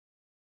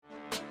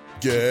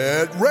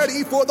Get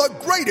ready for the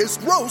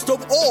greatest roast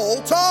of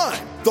all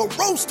time, the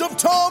Roast of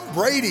Tom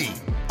Brady,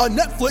 a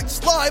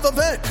Netflix live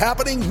event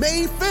happening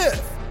May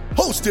 5th.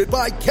 Hosted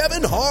by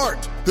Kevin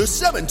Hart, the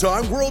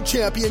 7-time world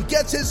champion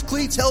gets his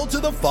cleats held to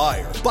the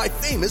fire by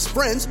famous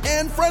friends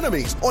and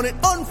frenemies on an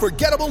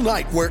unforgettable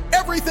night where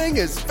everything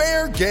is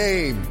fair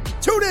game.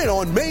 Tune in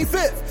on May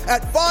 5th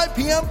at 5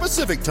 p.m.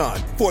 Pacific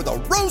time for the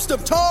Roast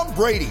of Tom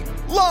Brady,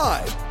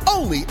 live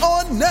only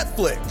on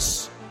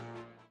Netflix.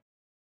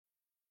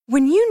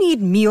 When you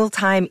need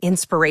mealtime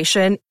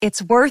inspiration, it's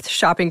worth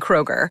shopping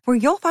Kroger, where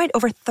you'll find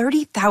over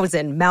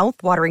 30,000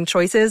 mouth-watering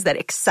choices that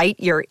excite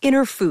your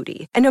inner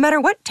foodie. And no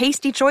matter what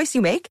tasty choice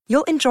you make,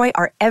 you'll enjoy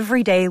our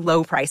everyday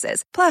low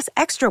prices, plus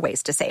extra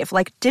ways to save,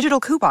 like digital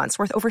coupons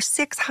worth over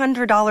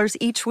 $600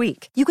 each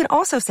week. You can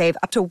also save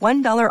up to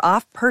 $1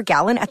 off per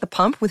gallon at the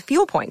pump with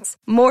fuel points.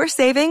 More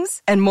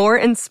savings and more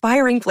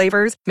inspiring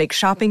flavors make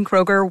shopping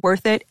Kroger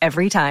worth it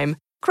every time.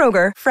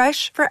 Kroger,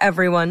 fresh for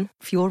everyone.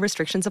 Fuel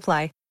restrictions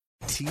apply.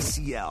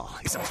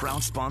 TCL is a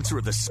proud sponsor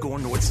of the Score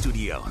North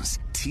Studios.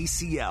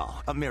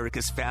 TCL,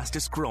 America's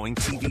fastest growing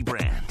TV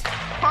brand.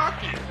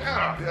 Hockey,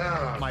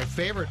 yeah. My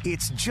favorite.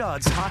 It's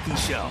Judd's Hockey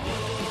Show.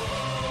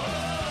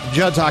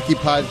 Judd's Hockey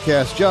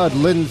Podcast. Judd,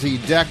 Lindsay,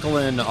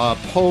 Declan,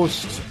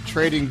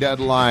 post-trading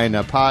deadline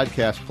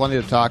podcast.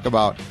 Plenty to talk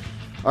about.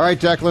 All right,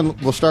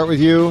 Declan, we'll start with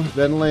you,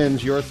 then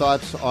Linz. Your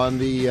thoughts on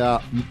the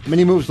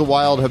many moves the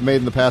Wild have made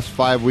in the past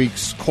 5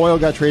 weeks. Coyle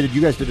got traded. You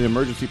guys did an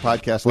emergency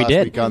podcast last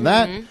week on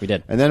that. We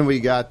did. And then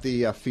we got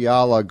the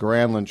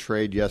Fiala-Granlund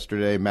trade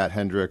yesterday. Matt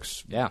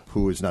Hendricks,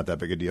 who is not that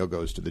big a deal,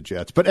 goes to the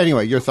Jets. But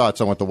anyway, your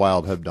thoughts on what the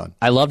Wild have done.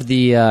 I loved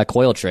the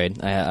Coyle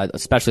trade. I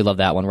especially love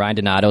that one. Ryan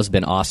Donato's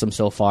been awesome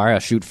so far.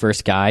 A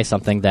shoot-first guy,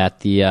 something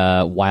that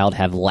the Wild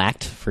have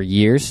lacked for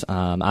years.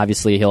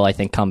 Obviously, he'll, I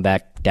think, come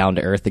back down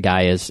to earth. The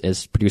guy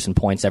is producing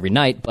points every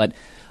night, but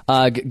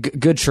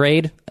good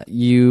trade.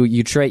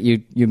 You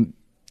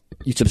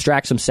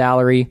subtract some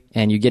salary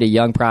and you get a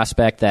young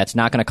prospect that's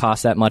not going to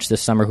cost that much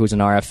this summer, who's an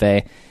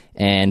RFA.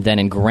 And then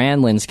in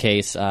Granlund's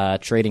case,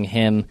 trading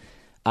him,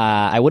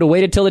 I would have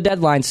waited till the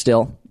deadline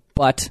still,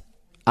 but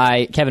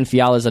Kevin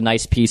Fiala is a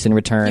nice piece in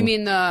return. You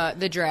mean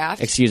the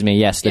draft? Excuse me,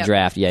 yes, the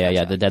draft.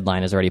 Yeah. The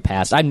deadline has already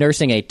passed. I'm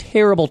nursing a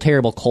terrible,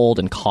 terrible cold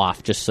and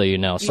cough, just so you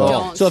know.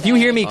 So if you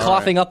hear me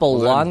coughing up a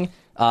lung,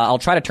 I'll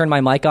try to turn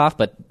my mic off,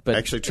 but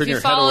actually turn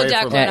your head away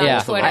from it.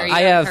 On Twitter, you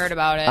haven't heard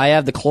about it. I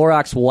have the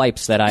Clorox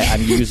wipes that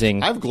I'm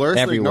using. I've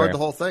gloriously everywhere. ignored the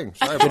whole thing.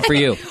 Sorry Good for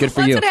you. Good for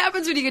you. That's what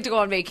happens when you get to go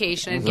on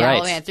vacation and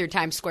gallivant through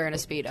Times Square in a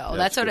Speedo.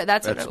 That's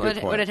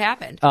what had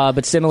happened.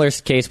 But similar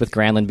case with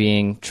Granlund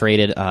being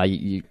traded.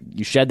 You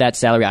shed that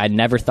salary. I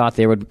never thought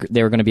they were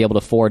going to be able to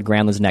afford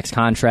Granlund's next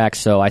contract,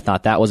 so I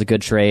thought that was a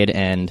good trade.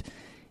 And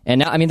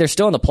now, I mean, they're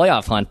still in the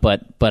playoff hunt,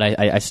 but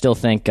I still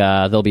think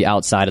they'll be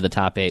outside of the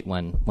top 8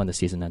 when the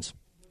season ends.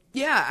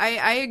 Yeah,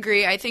 I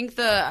agree. I think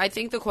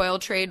the Coyle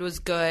trade was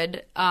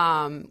good.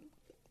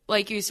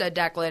 Like you said,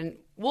 Declan,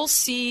 we'll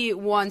see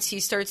once he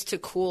starts to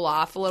cool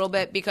off a little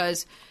bit,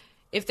 because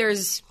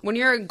when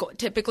you're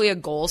typically a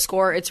goal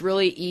scorer, it's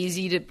really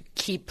easy to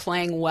keep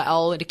playing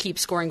well and to keep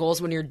scoring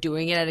goals when you're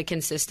doing it at a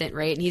consistent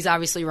rate. And he's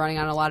obviously running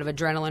on a lot of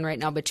adrenaline right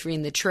now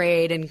between the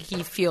trade, and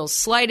he feels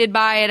slighted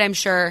by it, I'm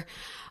sure.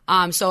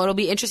 So it'll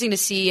be interesting to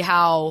see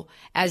how,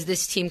 as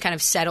this team kind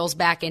of settles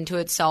back into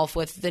itself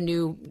with the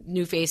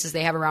new faces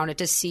they have around it,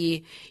 to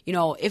see,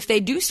 if they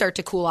do start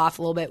to cool off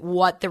a little bit,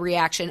 what the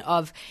reaction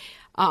of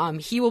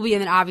he will be.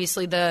 And then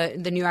obviously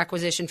the new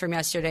acquisition from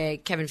yesterday,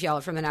 Kevin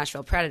Fiala from the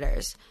Nashville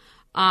Predators.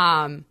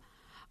 I'm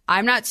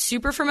not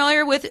super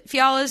familiar with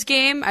Fiala's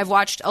game. I've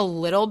watched a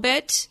little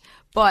bit,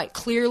 but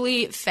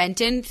clearly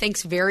Fenton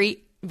thinks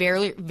very,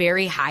 very,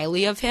 very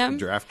highly of him.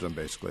 Drafted him,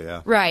 basically,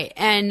 yeah. Right.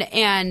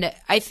 And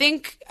I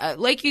think,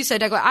 like you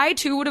said, Douglas, I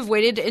too would have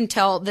waited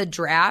until the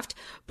draft,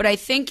 but I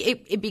think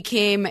it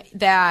became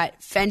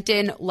that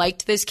Fenton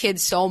liked this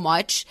kid so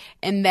much,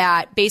 and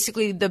that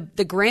basically the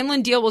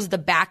Granlund deal was the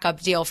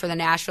backup deal for the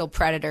Nashville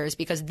Predators,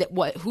 because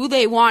who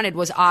they wanted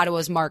was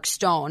Ottawa's Mark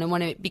Stone. And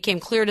when it became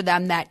clear to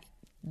them that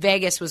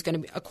Vegas was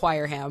going to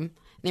acquire him,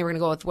 they were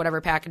going to go with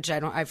whatever package,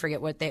 I forget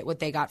what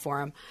they got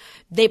for him,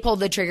 they pulled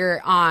the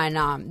trigger on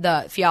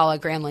the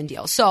Fiala-Granlund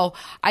deal. So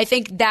I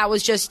think that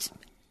was just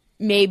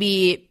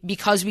maybe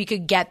because we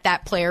could get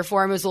that player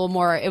for him. It was a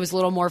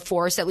little more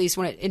forced, at least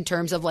in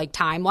terms of like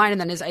timeline.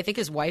 And then I think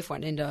his wife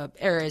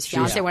his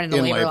fiance went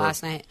into labor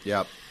last night.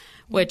 Yep.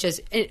 Which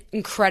is an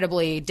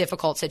incredibly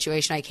difficult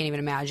situation. I can't even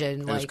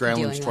imagine. And it's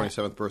Granlund's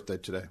 27th birthday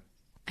today.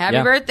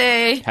 Happy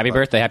birthday. Happy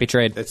birthday. Happy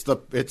trade. It's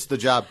the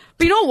job.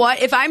 But you know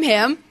what? If I'm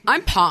him,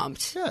 I'm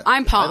pumped. Yeah,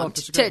 I'm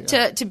pumped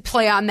to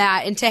play on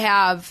that and to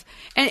have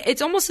 – and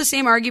it's almost the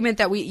same argument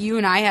that you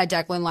and I had,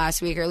 Declan,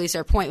 last week, or at least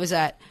our point was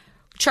that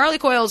Charlie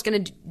Coyle is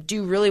going to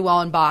do really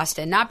well in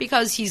Boston, not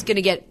because he's going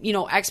to get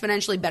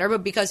exponentially better,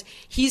 but because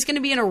he's going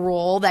to be in a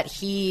role that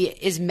he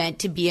is meant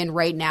to be in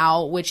right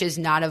now, which is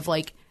not of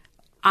like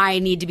I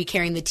need to be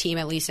carrying the team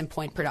at least in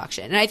point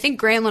production. And I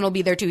think Granlund will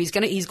be there too. He's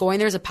going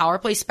there as a power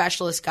play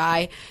specialist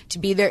guy to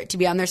be there, to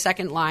be on their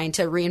second line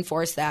to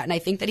reinforce that. And I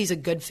think that he's a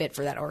good fit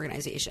for that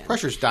organization.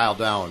 Pressure's dialed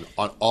down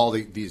on all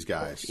these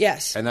guys.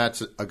 Yes. And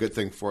that's a good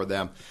thing for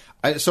them.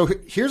 So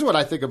here's what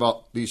I think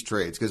about these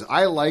trades, because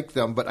I like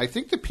them, but I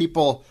think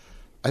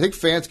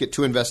fans get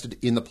too invested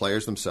in the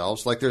players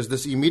themselves. Like, there's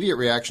this immediate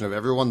reaction of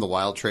everyone, the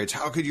Wild trades.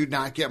 How could you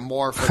not get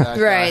more for that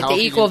right, guy?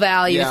 the equal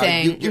value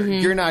thing.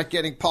 You're not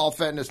getting Paul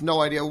Fenton. Has no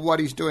idea what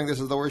he's doing.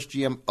 This is the worst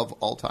GM of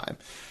all time.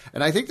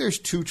 And I think there's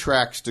two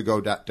tracks to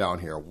go down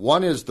here.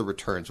 One is the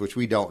returns, which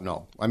we don't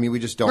know. I mean, we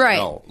just don't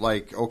know.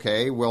 Like,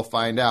 okay, we'll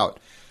find out.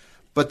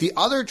 But the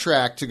other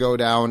track to go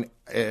down,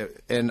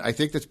 and I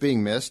think that's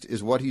being missed,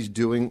 is what he's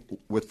doing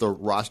with the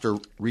roster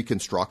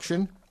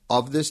reconstruction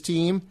of this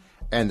team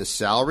and the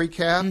salary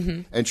cap,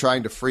 and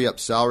trying to free up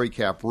salary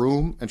cap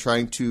room, and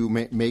trying to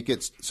make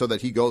it so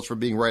that he goes from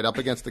being right up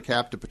against the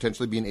cap to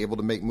potentially being able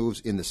to make moves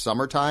in the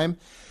summertime.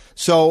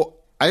 So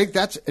I think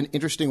that's an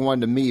interesting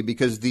one to me,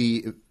 because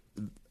the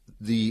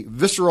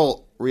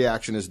visceral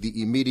reaction is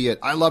the immediate,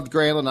 I loved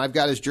Granlund, I've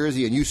got his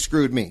jersey, and you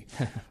screwed me.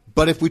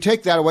 But if we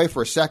take that away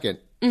for a second,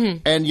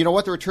 and you know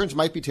what, the returns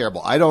might be terrible.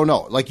 I don't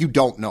know. Like, you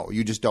don't know.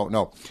 You just don't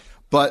know.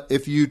 But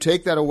if you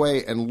take that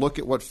away and look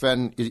at what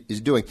Fenn is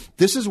doing,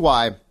 this is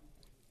why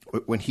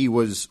when he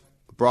was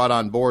brought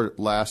on board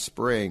last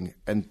spring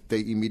and they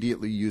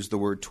immediately used the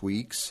word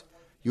tweaks,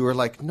 you were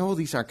like, no,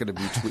 these aren't going to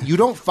be tweaks. You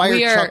don't fire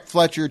Chuck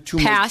Fletcher to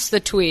past the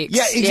tweaks.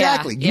 Yeah,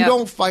 exactly. You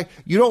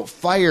don't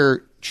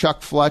fire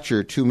Chuck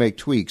Fletcher to make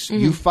tweaks.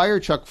 You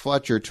fire Chuck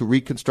Fletcher to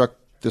reconstruct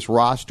this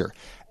roster.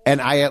 And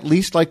I at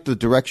least like the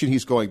direction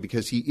he's going,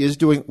 because he is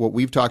doing what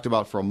we've talked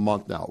about for a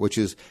month now, which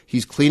is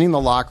he's cleaning the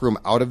locker room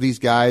out of these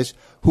guys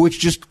who, it's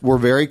just, were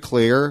very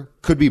clear,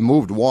 could be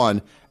moved,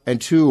 one,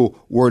 and two,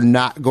 were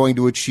not going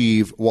to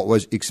achieve what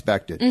was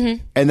expected.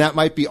 And that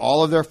might be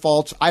all of their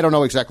faults. I don't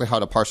know exactly how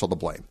to parcel the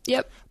blame.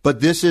 Yep.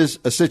 But this is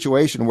a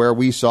situation where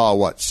we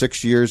saw,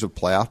 6 years of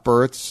playoff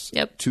berths,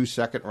 Yep. 2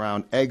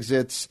 second-round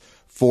exits,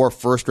 4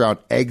 first-round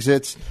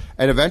exits,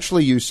 and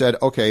eventually you said,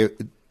 okay,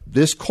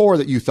 this core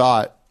that you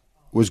thought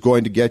was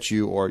going to get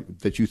you, or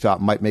that you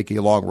thought might make a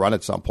long run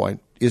at some point,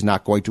 is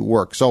not going to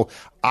work. So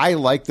I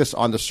like this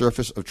on the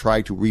surface of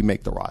trying to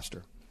remake the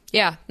roster.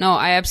 Yeah, no,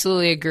 I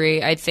absolutely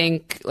agree. I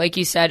think, like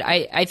you said,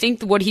 I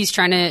think what he's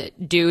trying to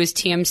do is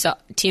tee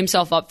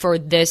himself up for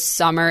this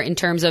summer in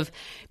terms of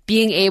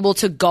being able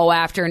to go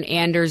after an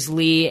Anders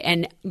Lee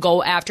and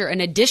go after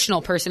an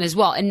additional person as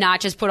well, and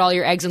not just put all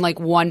your eggs in like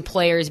one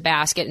player's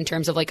basket in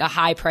terms of like a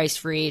high-priced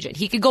free agent.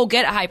 He could go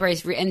get a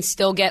high-priced free and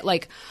still get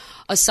like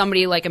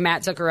somebody like a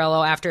Matt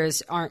Zuccarello after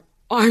his arm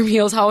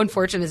heals. How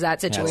unfortunate is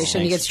that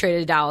situation? He gets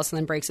traded to Dallas and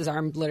then breaks his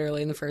arm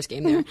literally in the first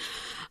game there.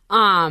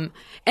 And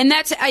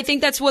I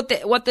think that's what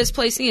this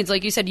place needs.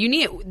 Like you said,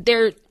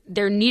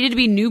 there needed to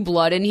be new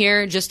blood in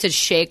here just to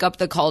shake up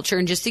the culture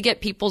and just to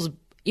get people's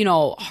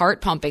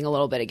heart pumping a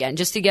little bit again,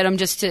 just to get them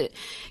to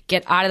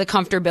get out of the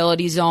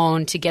comfortability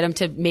zone, to get them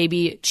to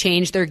maybe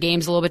change their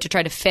games a little bit to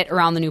try to fit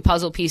around the new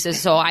puzzle pieces.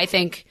 So I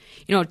think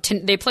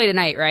they play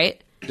tonight,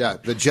 right? Yeah,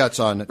 the Jets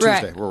on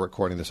Tuesday. Right. We're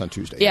recording this on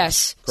Tuesday.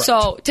 Yes.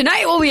 So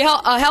tonight will be a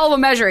hell of a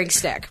measuring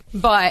stick.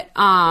 But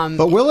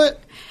will it?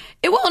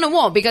 It will and it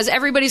won't, because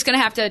everybody's going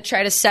to have to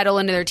try to settle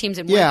into their teams.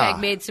 And Winnipeg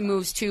made some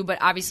moves too, but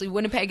obviously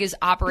Winnipeg is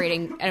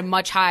operating at a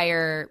much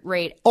higher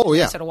rate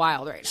instead of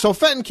Wild right now. So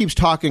Fenton keeps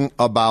talking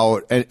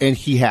about, and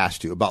he has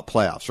to, about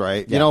playoffs,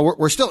 right? Yeah.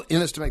 We're still in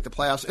this to make the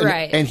playoffs. And,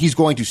 right. And he's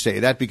going to say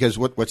that, because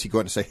what's he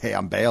going to say? Hey,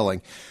 I'm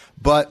bailing.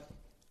 But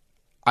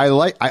I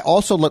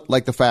also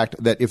like the fact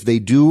that if they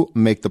do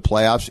make the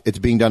playoffs, it's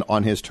being done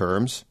on his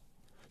terms.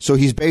 So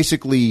he's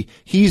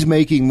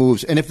making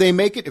moves. And if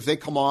they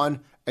come on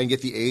and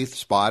get the 8th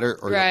spot or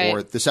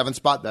the 7th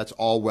spot, that's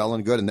all well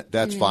and good, and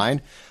that's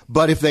fine.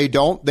 But if they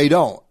don't, they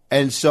don't.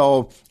 And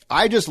so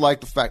I just like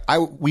the fact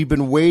we've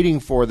been waiting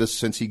for this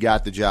since he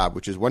got the job,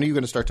 which is, when are you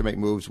going to start to make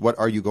moves? What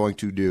are you going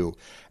to do?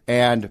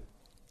 And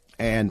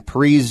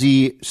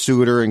Parise,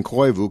 Suter, and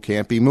Koivu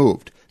can't be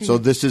moved. So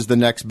this is the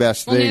next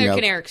best thing. Neither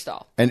can Eric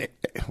Staal. And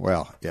we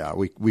have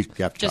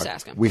to just talk.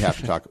 Ask him. We have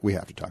to talk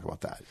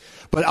about that.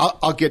 But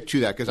I'll get to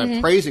that, because I'm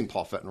praising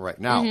Paul Fenton right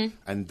now,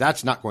 and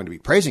that's not going to be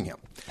praising him.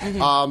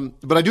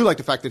 But I do like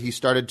the fact that he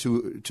started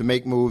to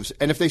make moves,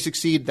 and if they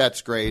succeed,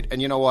 that's great. And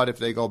you know what? If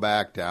they go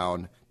back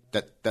down,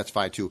 that's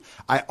fine too.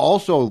 I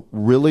also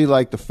really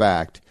like the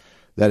fact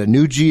that a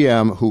new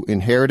GM who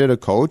inherited a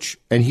coach,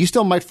 and he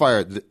still might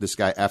fire this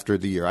guy after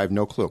the year. I have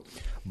no clue.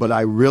 But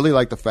I really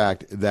like the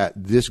fact that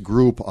this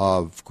group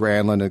of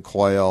Granlund and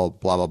Coyle,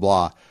 blah,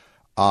 blah,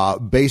 blah,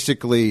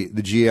 basically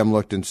the GM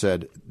looked and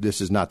said,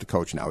 this is not the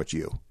coach now, it's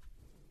you.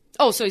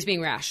 Oh, so he's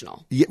being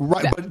rational. Yeah,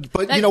 right.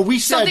 But we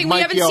said something Mike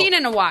we haven't Yeo, seen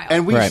in a while.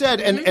 And we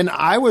said, and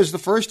I was the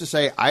first to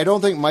say, I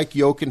don't think Mike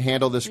Yeo can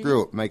handle this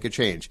group, make a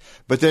change.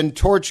 But then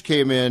Torch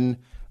came in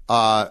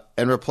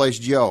and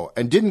replaced Yeo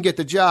and didn't get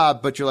the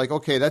job, but you're like,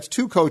 okay, that's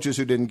 2 coaches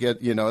who didn't get,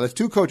 that's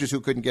 2 coaches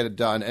who couldn't get it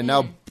done. And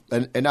now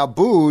and now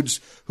Boods,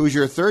 who's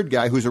your third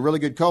guy, who's a really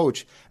good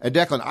coach. And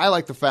Declan, I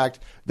like the fact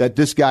that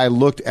this guy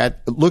looked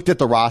at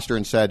the roster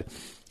and said,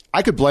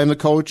 I could blame the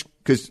coach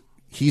because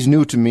he's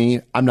new to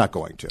me. I'm not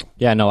going to.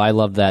 Yeah, no, I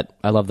love that.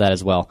 I love that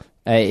as well.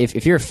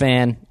 If you're a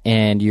fan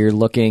and you're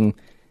looking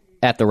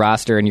at the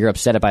roster and you're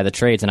upset by the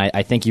trades, and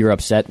I think you're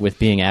upset with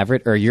being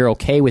average, or you're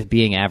okay with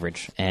being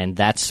average, and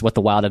that's what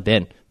the Wild have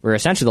been for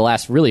essentially the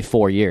last really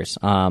 4 years.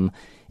 And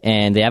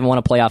they haven't won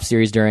a playoff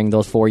series during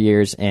those 4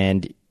 years,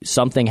 and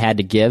something had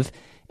to give.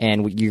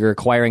 And you're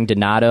acquiring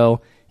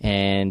Donato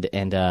and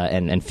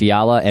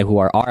Fiala, and who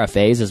are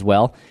RFAs as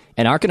well,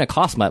 and aren't going to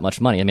cost much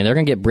money. I mean, they're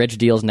going to get bridge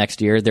deals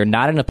next year. They're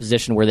not in a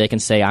position where they can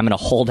say, I'm going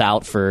to hold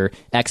out for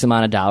X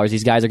amount of dollars.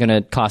 These guys are going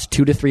to cost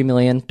 $2 to $3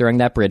 million during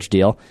that bridge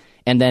deal.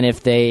 And then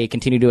if they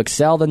continue to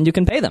excel, then you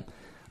can pay them,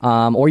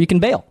 or you can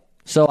bail.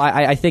 So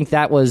I think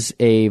that was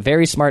a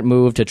very smart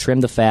move to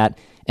trim the fat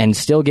and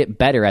still get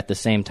better at the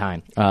same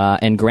time.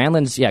 And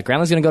Granlund's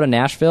going to go to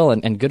Nashville,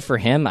 and good for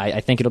him. I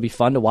think it'll be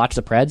fun to watch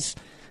the Preds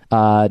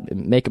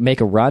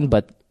make a run,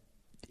 but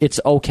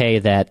it's okay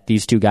that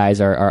these two guys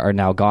are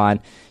now gone.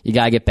 You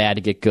got to get bad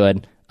to get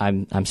good.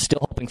 I'm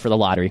still hoping for the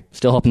lottery.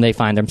 Still hoping they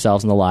find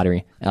themselves in the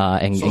lottery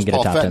and get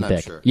a top 10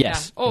 pick. Sure.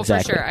 Yes, yeah. Oh,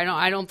 exactly. for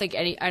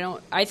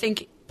sure. I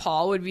think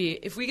Paul would be,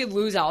 if we could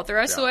lose out the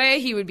rest of the way,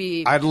 he would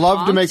be I'd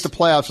love to make the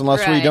playoffs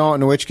unless we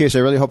don't, in which case I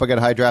really hope I get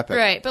a high draft pick.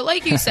 Right, but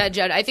like you said,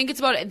 Judd, I think it's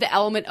about the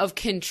element of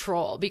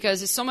control,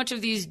 because so much of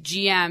these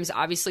GMs,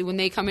 obviously, when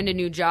they come into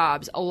new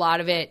jobs, a lot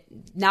of it,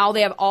 now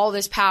they have all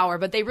this power,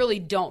 but they really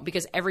don't,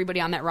 because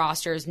everybody on that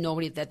roster is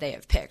nobody that they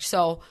have picked.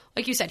 So,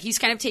 like you said, he's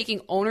kind of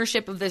taking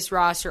ownership of this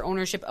roster,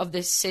 ownership of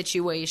this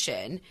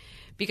situation,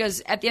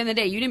 because at the end of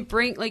the day, you didn't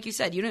bring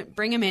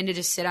him in to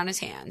just sit on his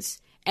hands.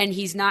 And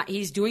he's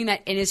doing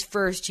that in his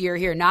first year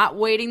here, not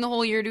waiting the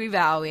whole year to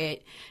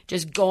evaluate,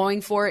 just going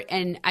for it.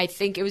 And I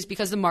think it was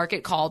because the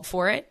market called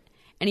for it,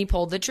 and he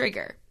pulled the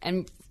trigger.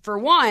 And for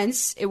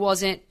once, it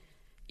wasn't,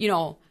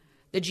 the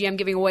GM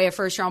giving away a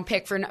first-round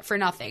pick for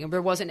nothing.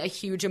 There wasn't a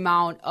huge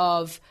amount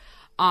of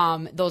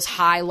those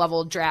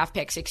high-level draft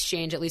picks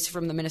exchanged, at least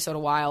from the Minnesota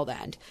Wild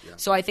end. Yeah.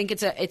 So I think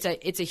it's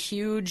a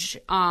huge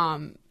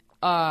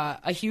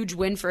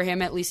win for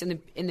him, at least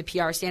in the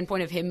PR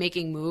standpoint of him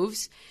making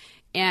moves.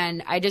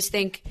 And I just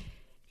think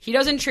he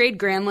doesn't trade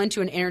Granlund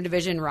to an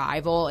interdivision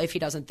rival if he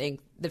doesn't think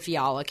the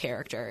Fiala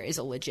character is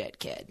a legit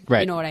kid.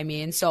 Right. You know what I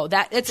mean? So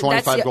that's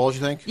 25 goals,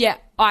 you think? Yeah.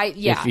 Full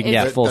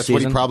that's season.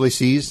 what he probably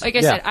sees. Like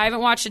I said, I haven't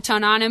watched a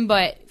ton on him,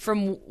 but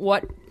from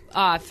what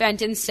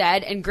Fenton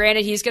said, and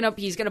granted, he's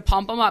gonna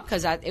pump him up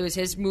because it was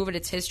his move and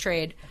it's his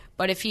trade.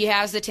 But if he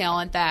has the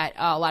talent that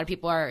a lot of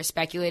people are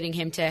speculating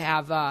him to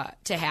have,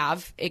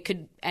 it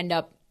could end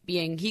up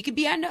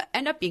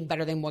end up being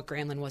better than what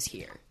Granlund was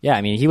here. Yeah,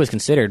 I mean, he was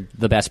considered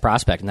the best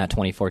prospect in that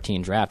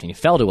 2014 draft, and he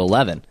fell to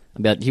 11.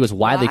 But he was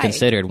widely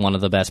considered one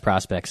of the best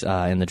prospects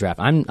in the draft.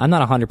 I'm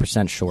not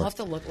 100% sure. We'll have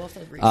to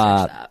research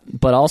that.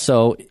 But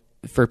also,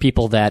 for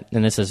people that,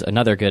 and this is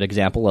another good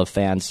example of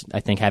fans,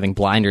 I think, having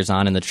blinders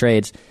on in the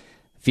trades,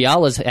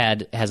 Fiala's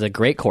has a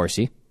great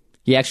Corsi.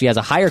 He actually has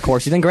a higher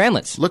Corsi than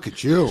Granlund's. Look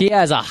at you. He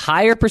has a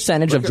higher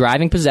percentage of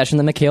driving possession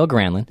than Mikhail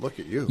Granlund. Look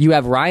at you. You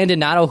have Ryan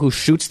Donato, who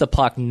shoots the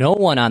puck. No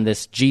one on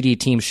this GD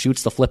team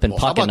shoots the flipping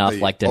puck enough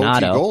like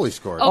Donato. OT goal he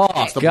scored. Oh,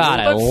 God,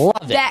 I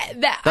love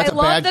it. I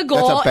love the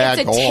goal.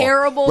 It's a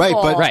terrible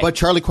goal. But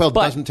Charlie Coyle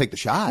doesn't take the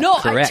shot. No,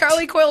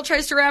 Charlie Coyle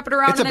tries to wrap it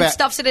around and then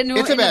stuffs it into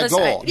It's a bad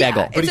goal. Bad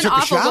goal. But he took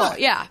the shot.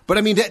 Yeah. But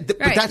I mean,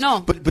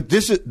 but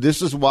this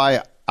is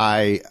why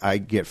I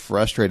get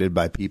frustrated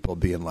by people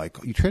being like,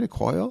 you traded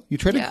Coyle? You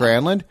traded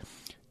Granlund?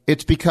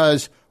 It's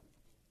because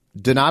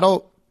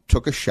Donato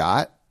took a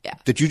shot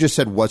that you just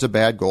said was a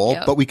bad goal,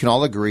 but we can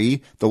all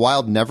agree the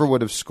Wild never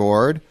would have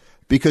scored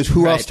because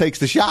who else takes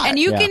the shot? And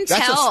you can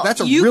tell that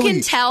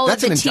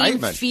the team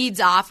feeds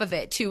off of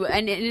it too.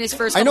 And in his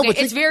first game,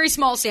 it's very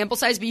small sample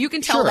size, but you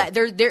can tell that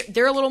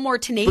they're a little more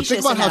tenacious. But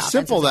think about how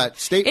simple that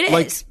statement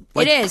is.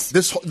 It is.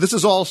 This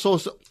is all so.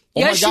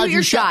 You gotta shoot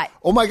your shot.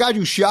 Oh my God,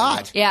 you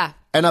shot! Yeah,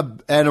 and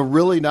a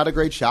really not a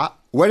great shot.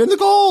 Went in the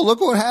goal. Look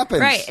what happens.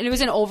 Right, and it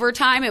was in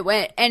overtime. It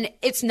went, and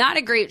it's not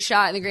a great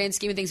shot in the grand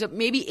scheme of things, but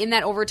maybe in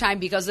that overtime,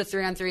 because the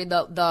 3-on-3,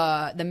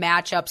 the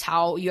matchups,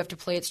 how you have to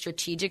play it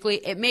strategically,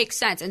 it makes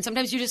sense. And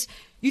sometimes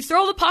you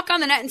throw the puck on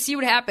the net and see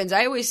what happens.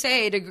 I always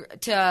say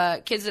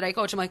to kids that I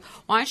coach, I'm like,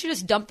 why don't you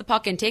just dump the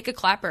puck and take a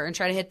clapper and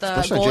try to hit the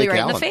goalie right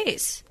in the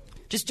face?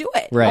 Just do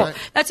it. Right.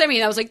 That's what I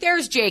mean. I was like,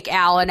 there's Jake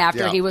Allen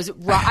after he was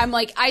I'm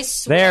like, I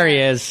swear. There he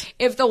is.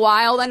 If the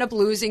Wild end up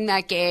losing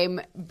that game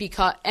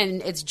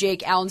and it's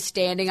Jake Allen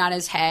standing on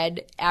his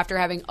head after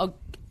having a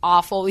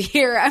awful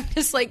year, I'm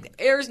just like,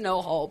 there's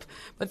no hope.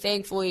 But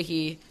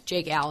thankfully,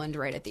 Jake Allen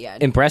right at the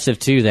end. Impressive,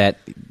 too, that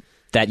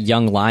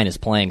young line is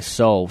playing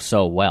so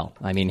well.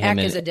 I mean, him Eck and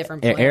is a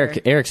different player.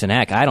 Eriksson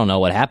Ek, I don't know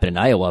what happened in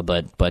Iowa,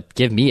 but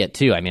give me it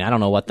too. I mean, I don't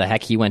know what the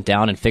heck he went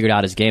down and figured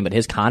out his game, but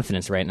his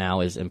confidence right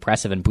now is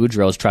impressive. And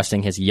Boudreau's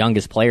trusting his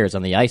youngest players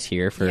on the ice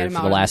here for the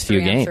last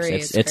few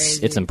games.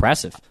 It's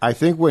impressive. I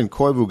think when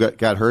Koivu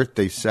got hurt,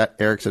 they sat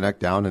Eriksson Ek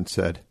down and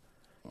said,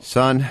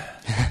 "Son,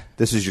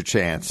 this is your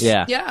chance.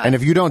 Yeah. And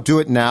if you don't do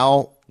it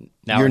now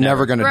you're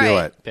never going to do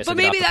it. But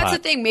maybe that's the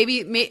thing.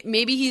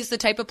 Maybe he's the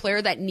type of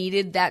player that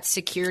needed that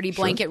security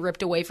blanket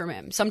ripped away from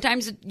him.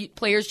 Sometimes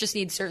players just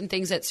need certain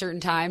things at certain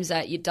times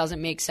that it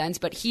doesn't make sense.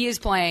 But he is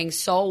playing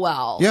so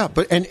well. Yeah,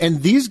 but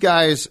and these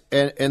guys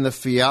and the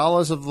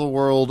Fialas of the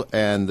world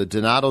and the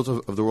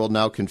Donatos of the world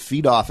now can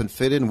feed off and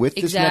fit in with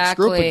this next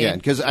group again.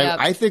 Because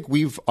I think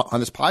we've on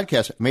this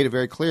podcast made it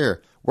very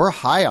clear. We're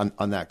high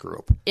on that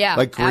group. Yeah,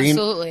 like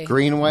absolutely.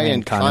 Greenway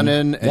and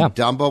Cunnin and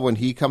Dumba when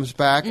he comes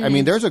back. I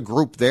mean, there's a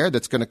group there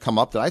that's going to come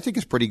up that I think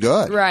is pretty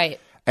good. Right.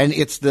 And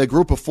it's the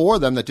group before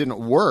them that didn't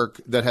work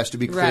that has to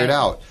be cleared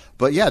out.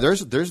 But yeah,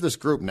 there's this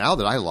group now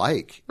that I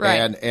like.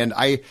 Right. And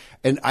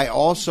I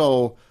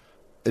also,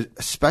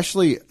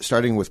 especially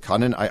starting with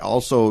Cunnin, I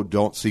also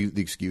don't see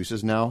the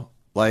excuses now.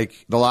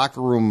 Like the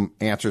locker room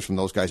answers from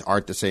those guys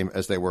aren't the same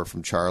as they were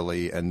from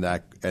Charlie and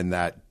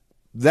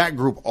that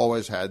group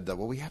always had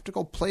we have to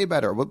go play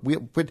better. We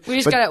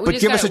just got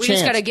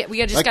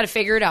to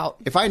figure it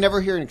out. If I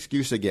never hear an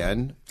excuse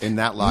again in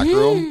that locker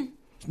room,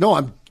 no,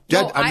 I'm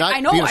dead. No, I'm not. I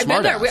know. Being a I've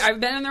been there. smartass. I've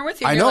been in there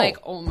with you. I You're know. like,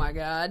 oh my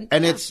god.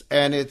 And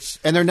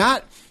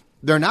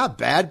they're not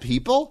bad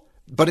people,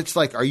 but it's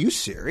like, are you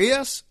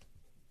serious?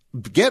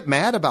 Get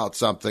mad about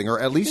something, or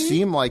at least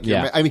seem like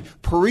you're mad. I mean,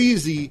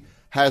 Parisi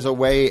has a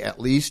way at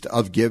least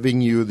of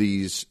giving you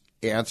these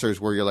answers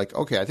where you're like,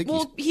 okay, I think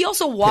he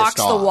also walks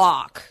the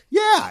walk.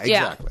 Yeah,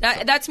 exactly.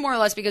 Yeah, that's more or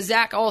less because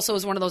Zach also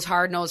is one of those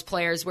hard-nosed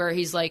players where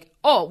he's like,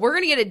 oh, we're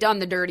going to get it done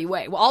the dirty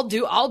way. Well,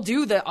 I'll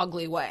do the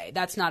ugly way.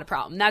 That's not a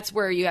problem. That's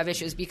where you have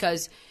issues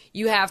because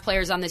you have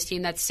players on this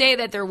team that say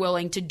that they're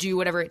willing to do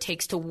whatever it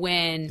takes to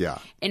win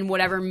in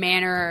whatever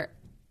manner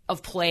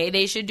of play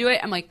they should do it.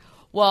 I'm like,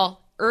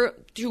 well,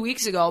 2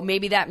 weeks ago,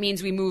 maybe that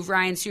means we move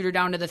Ryan Suter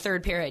down to the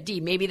third pair at D.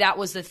 Maybe that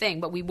was the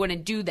thing, but we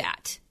wouldn't do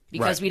that.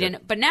 Because we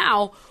didn't. But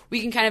now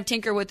we can kind of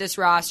tinker with this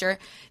roster.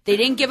 They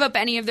didn't give up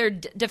any of their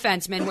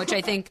defensemen, which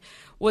I think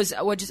was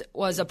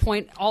a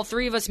point all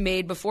three of us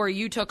made before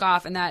you took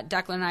off, and that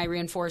Declan and I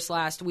reinforced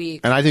last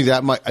week. And I think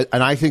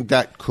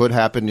that could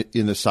happen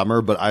in the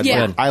summer. But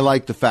I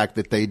like the fact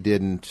that they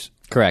didn't.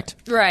 Correct.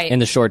 Right. In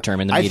the short term,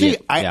 in the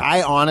immediate.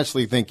 I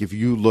honestly think if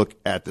you look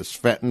at this,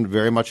 Fenton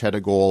very much had a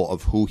goal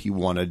of who he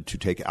wanted to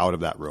take out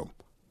of that room.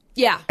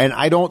 Yeah. And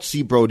I don't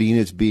see Brodin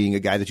as being a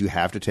guy that you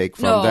have to take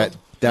from that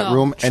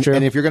room. And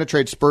if you're going to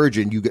trade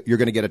Spurgeon, you're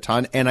going to get a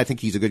ton. And I think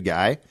he's a good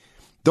guy.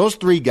 Those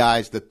three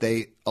guys that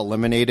they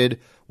eliminated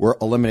were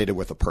eliminated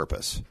with a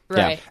purpose.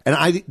 Right. Yeah.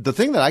 And the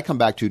thing that I come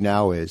back to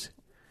now is,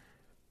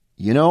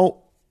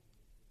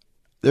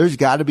 there's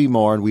got to be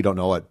more, and we don't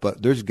know it,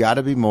 but there's got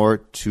to be more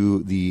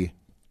to the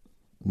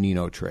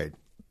Nino trade.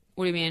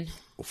 What do you mean?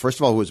 Well, first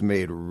of all, it was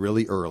made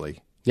really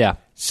early. Yeah.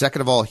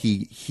 Second of all,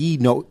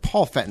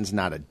 Paul Fenton's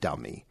not a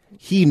dummy.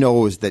 He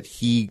knows that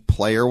he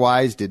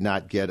player-wise did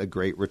not get a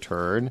great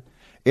return.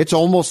 It's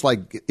almost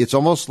like,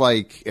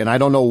 and I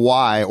don't know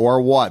why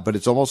or what, but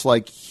it's almost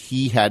like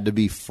he had to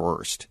be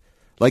first.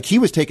 Like he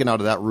was taken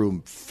out of that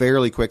room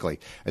fairly quickly.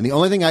 And the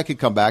only thing I could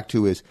come back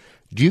to is,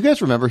 do you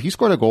guys remember he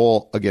scored a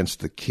goal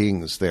against the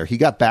Kings there? He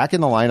got back in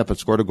the lineup and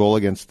scored a goal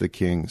against the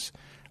Kings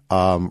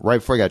right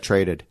before he got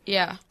traded.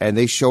 Yeah. And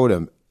they showed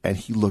him. And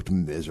he looked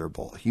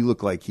miserable. He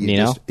looked like he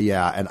just,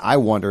 and I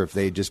wonder if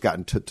they had just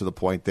gotten to the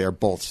point there,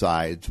 both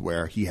sides,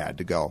 where he had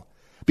to go.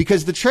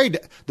 Because the trade,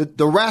 the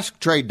Rask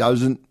trade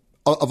doesn't,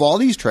 of all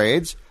these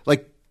trades,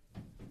 like,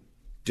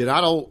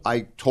 Donato,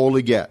 I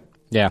totally get.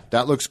 Yeah.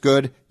 That looks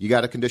good. You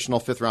got a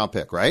conditional 5th round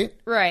pick, right?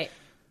 Right.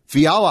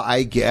 Fiala,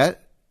 I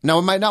get. Now,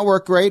 it might not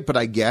work great, but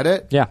I get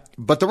it. Yeah.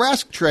 But the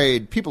Rask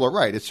trade, people are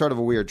right. It's sort of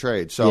a weird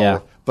trade.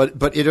 So,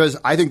 but it was,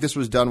 I think this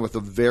was done with a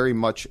very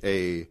much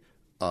a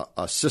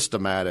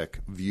systematic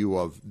view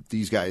of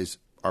these guys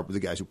are the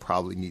guys who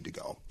probably need to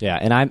go. Yeah,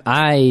 and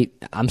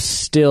I'm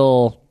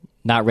still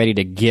not ready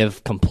to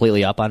give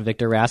completely up on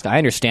Victor Rask. I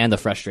understand the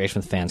frustration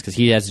with fans because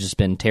he has just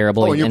been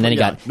terrible, and then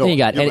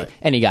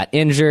he got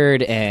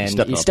injured, and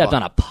he stepped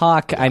on a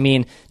puck. I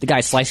mean, the guy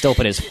sliced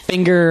open his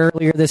finger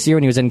earlier this year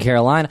when he was in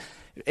Carolina.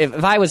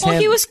 If I was him,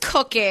 he was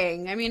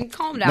cooking. I mean,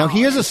 calm down. No,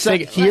 he is a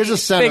center.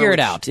 Figure it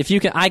out. If you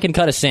can, I can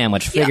cut a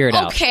sandwich. Figure it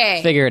out.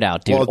 Figure it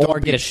out, dude.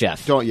 Or get a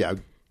chef.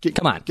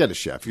 Come on. Get a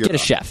chef. Get a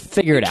chef.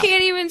 Figure it out. You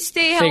can't even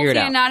stay healthy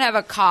and not have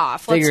a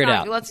cough. Figure it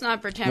out. Let's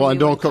not pretend. Well, and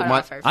don't cook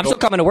my. I'm still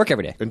coming to work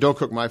every day. And don't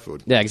cook my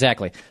food. Yeah,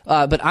 exactly.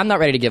 But I'm not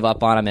ready to give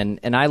up on him,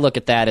 and I look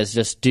at that as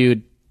just,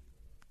 dude,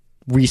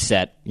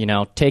 reset.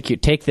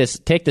 Take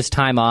this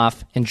time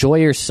off. Enjoy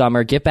your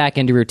summer. Get back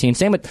into routine.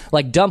 Same with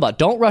like Dumba.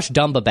 Don't rush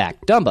Dumba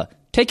back. Dumba.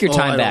 Take your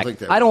time back.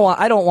 I don't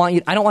want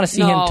to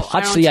see him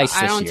touch the ice this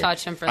year. I don't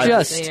touch him for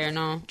this year.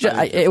 No.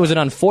 It was an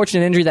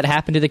unfortunate injury that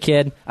happened to the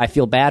kid. I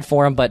feel bad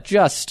for him, but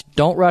just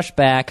don't rush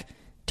back.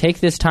 take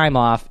this time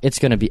off. It's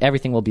going to be,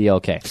 everything will be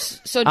okay.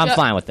 So I'm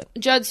fine with it.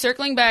 Judd,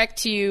 circling back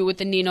to you with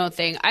the Nino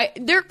thing,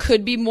 there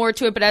could be more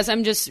to it, but as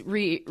I'm just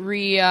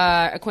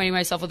acquainting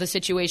myself with the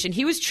situation,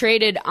 he was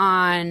traded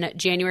on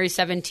January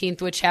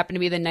 17th, which happened to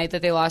be the night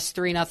that they lost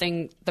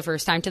 3-0 the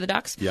first time to the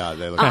Ducks. Yeah,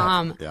 they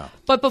looked yeah.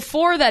 But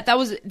before that,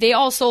 they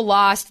also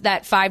lost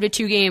that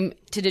 5-2 game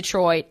to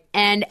Detroit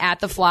and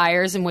at the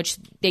Flyers, in which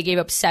they gave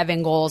up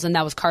 7 goals, and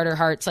that was Carter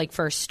Hart's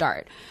first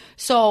start.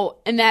 So,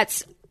 and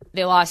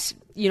they lost,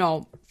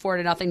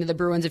 4-0 to the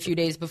Bruins a few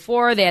days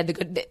before.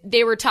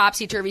 They were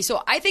topsy-turvy.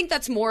 So I think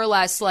that's more or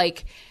less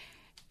like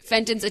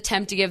Fenton's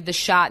attempt to give the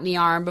shot in the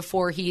arm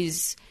before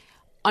he's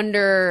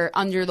under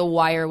the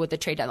wire with the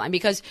trade deadline,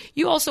 because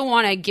you also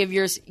want to give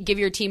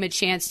your team a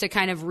chance to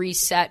kind of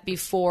reset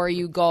before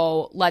you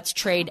go, let's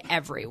trade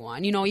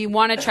everyone. You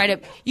want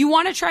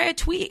to try a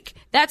tweak.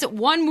 That's it.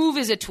 One move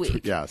is a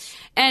tweak. Yes.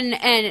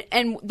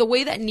 And the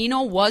way that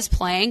Nino was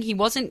playing, he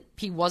wasn't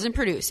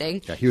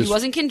producing. Yeah, he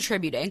wasn't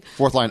contributing.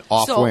 Fourth line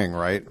wing,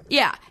 right?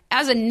 Yeah.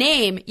 As a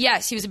name,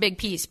 yes, he was a big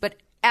piece, but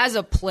as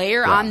a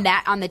player on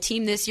the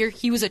team this year,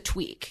 he was a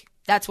tweak.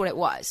 That's what it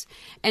was.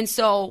 And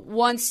so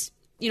once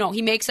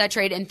he makes that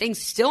trade and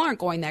things still aren't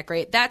going that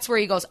great, that's where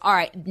he goes, all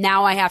right,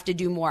 now I have to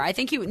do more. I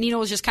think Nino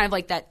was just kind of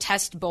like that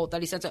test boat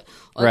that he said,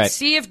 let's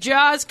see if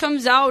Jaws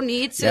comes out and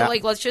eats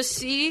it. Let's just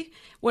see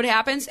what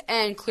happens.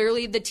 And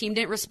clearly the team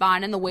didn't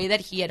respond in the way that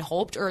he had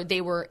hoped, or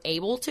they were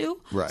able to.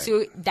 Right.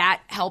 So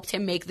that helped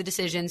him make the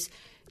decisions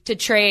to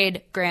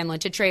trade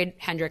Granlund, to trade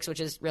Hendricks, which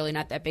is really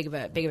not that big of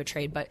a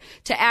trade, but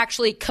to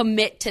actually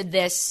commit to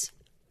this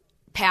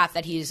path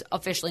that he's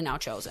officially now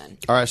chosen.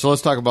 All right, so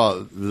let's talk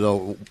about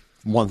the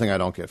one thing I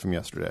don't get from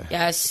yesterday.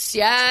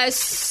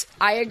 Yes.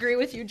 I agree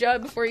with you,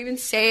 Judd, before you even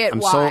say it.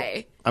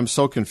 Why? I'm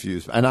so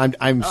confused. And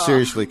I'm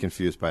seriously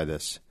confused by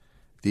this.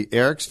 The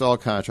Eric Staal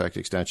contract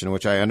extension,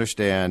 which I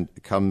understand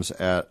comes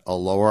at a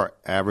lower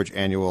average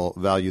annual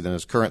value than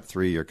his current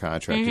 3-year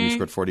contract. And he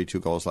scored 42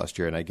 goals last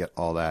year, and I get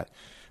all that.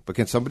 But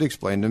can somebody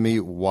explain to me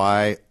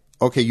why?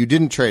 Okay, you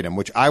didn't trade him,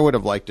 which I would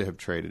have liked to have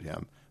traded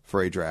him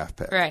for a draft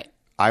pick. Right.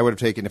 I would have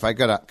taken, if I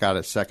got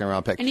a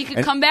second-round pick. And he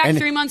could come back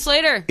 3 months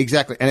later.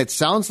 Exactly. And it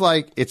sounds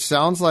like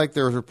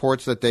there were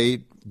reports that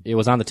it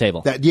was on the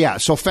table.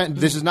 So Fenton,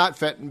 this is not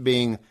Fenton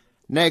being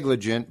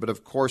negligent, but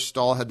of course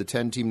Staal had the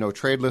 10-team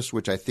no-trade list,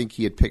 which I think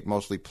he had picked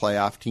mostly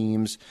playoff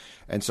teams.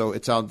 And so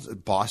it sounds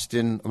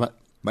Boston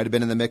might have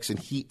been in the mix,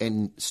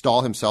 and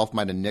Staal himself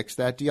might have nixed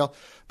that deal.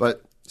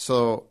 But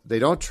so they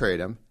don't trade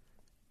him.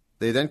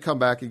 They then come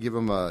back and give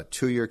him a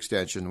 2-year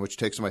extension, which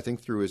takes him, I think,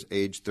 through his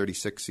age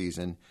 36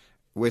 season,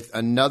 with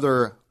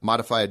another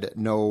modified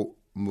no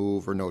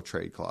move or no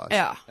trade clause.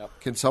 Yeah.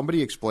 Can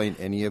somebody explain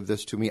any of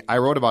this to me? I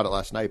wrote about it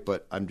last night,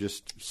 but I'm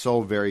just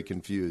so very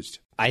confused.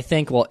 I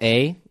think,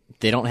 they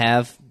don't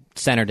have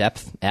center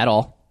depth at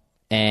all.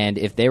 And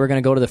if they were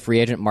going to go to the free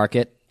agent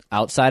market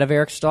outside of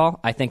Eric Staal,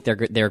 I think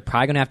they're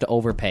probably going to have to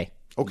overpay.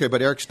 Okay,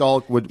 but Eric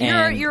Staal would.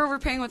 You're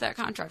overpaying with that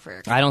contract for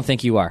Eric Staal. I don't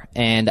think you are,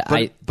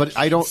 but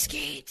I don't.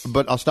 Skates.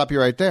 But I'll stop you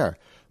right there.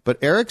 But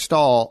Eric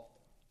Staal,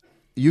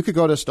 you could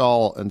go to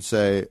Staal and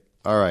say,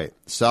 all right,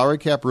 salary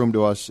cap room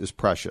to us is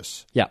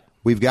precious. Yeah,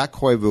 we've got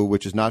Koivu,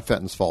 which is not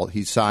Fenton's fault.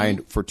 He's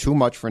signed for too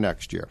much for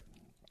next year.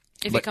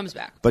 If he comes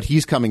back, but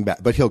he's coming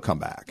back. But he'll come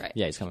back. Right.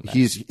 Yeah, he's coming back.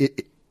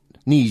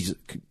 Knees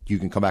you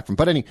can come back from.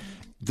 But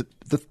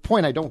the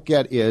point I don't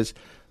get is,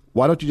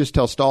 why don't you just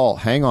tell Staal,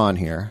 hang on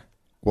here,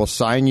 we'll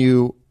sign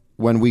you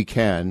when we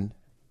can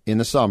in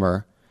the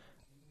summer.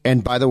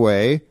 And by the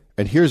way,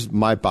 and here's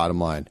my bottom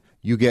line,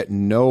 you get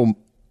no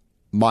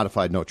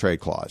modified no trade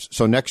clause.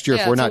 So next year,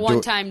 if we're not doing,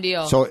 it's a one-time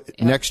deal. So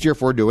next year,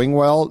 if we're doing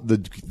well, the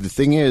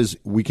thing is,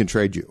 we can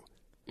trade you.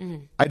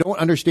 Mm-hmm. I don't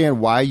understand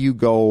why you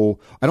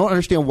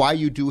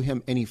do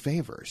him any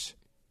favors.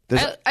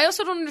 I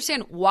also don't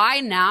understand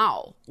why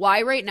now.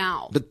 Why right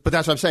now? But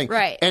that's what I'm saying.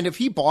 Right. And if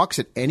he balks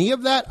at any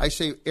of that, I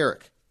say,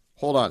 Eric,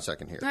 hold on a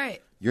second here.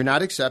 Right. You're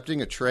not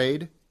accepting a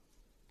trade,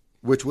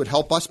 which would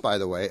help us, by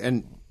the way.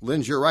 And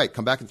Linz, you're right.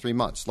 Come back in 3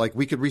 months. Like,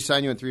 we could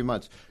re-sign you in 3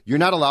 months. You're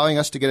not allowing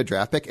us to get a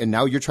draft pick, and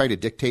now you're trying to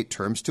dictate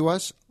terms to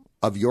us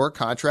of your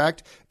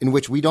contract in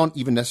which we don't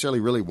even necessarily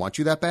really want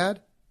you that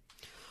bad.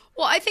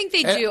 Well, I think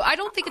they do. I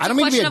don't think it's a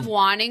question of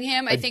wanting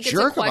him. I think it's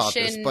a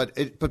question. About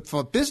this, but from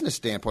a business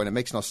standpoint, it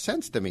makes no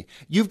sense to me.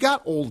 You've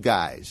got old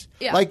guys.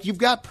 Yeah. Like, you've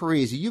got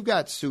Parise, you've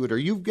got Suter,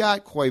 you've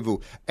got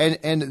Koivu.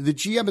 And the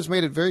GM has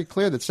made it very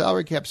clear that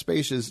salary cap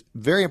space is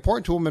very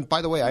important to him. And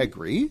by the way, I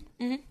agree.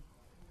 Mm-hmm.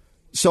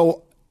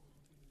 So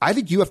I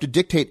think you have to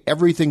dictate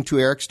everything to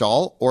Eric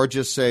Staal, or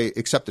just say,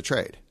 accept the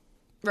trade.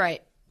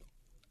 Right.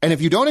 And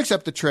if you don't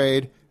accept the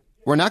trade,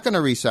 we're not going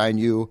to re-sign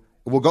you.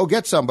 We'll go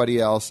get somebody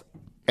else.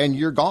 And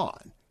you're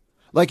gone.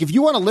 Like, if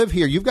you want to live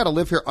here, you've got to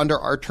live here under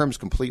our terms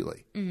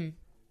completely. Mm-hmm.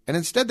 And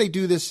instead they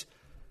do this.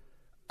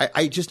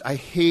 I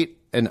hate,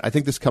 and I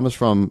think this comes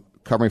from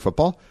covering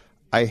football,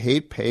 I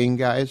hate paying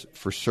guys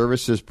for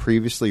services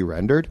previously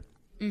rendered.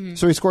 Mm-hmm.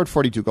 So he scored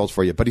 42 goals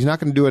for you, but he's not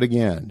going to do it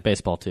again.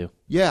 Baseball, too.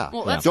 Yeah.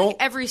 Well, that's like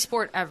every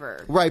sport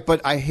ever. Right,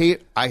 but I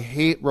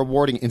hate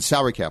rewarding in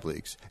salary cap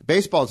leagues.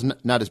 Baseball is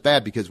not as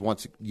bad because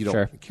once you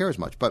don't care as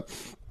much, but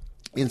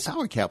in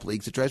salary cap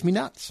leagues, it drives me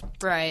nuts.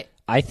 Right.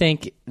 I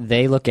think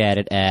they look at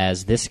it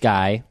as this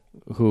guy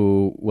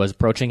who was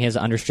approaching his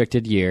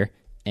unrestricted year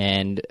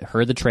and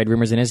heard the trade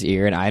rumors in his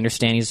ear, and I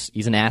understand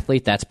he's an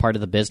athlete. That's part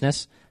of the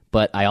business.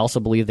 But I also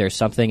believe there's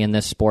something in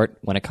this sport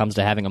when it comes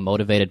to having a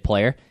motivated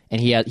player, and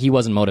he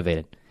wasn't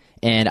motivated.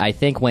 And I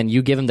think when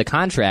you give him the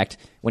contract,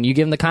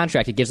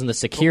 it gives him the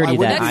security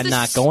that I'm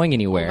not going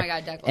anywhere. Oh my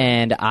God, Declan.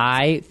 And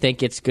I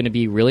think it's going to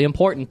be really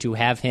important to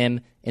have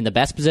him in the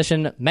best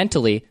position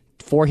mentally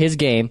for his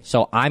game.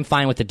 So I'm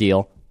fine with the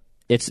deal.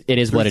 It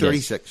is what it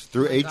is.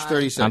 Through age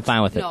 36. I'm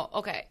fine with it. No,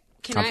 okay.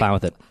 I'm fine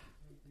with it.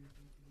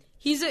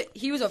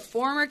 He was a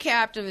former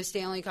captain of a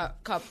Stanley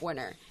Cup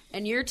winner.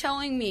 And you're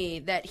telling me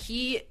that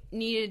he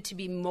needed to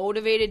be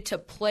motivated to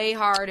play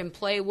hard and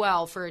play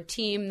well for a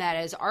team that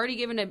has already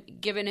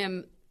given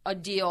him a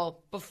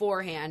deal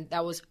beforehand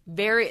that was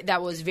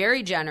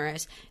very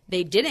generous.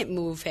 They didn't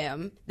move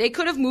him. They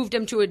could have moved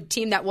him to a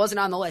team that wasn't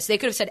on the list. They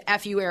could have said,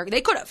 F you, Eric.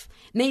 They could have.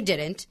 And they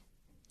didn't.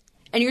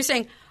 And you're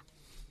saying,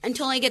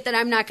 until I get that,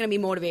 I'm not going to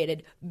be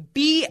motivated.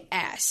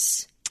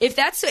 BS. If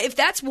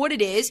that's what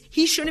it is,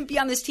 he shouldn't be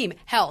on this team.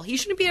 Hell, he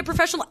shouldn't be a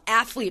professional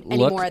athlete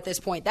anymore at this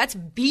point. That's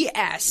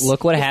BS.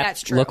 Look what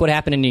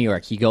happened in New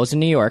York. He goes to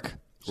New York.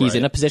 He's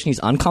in a position he's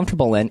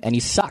uncomfortable in, and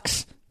he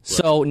sucks. Right.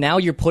 So now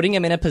you're putting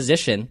him in a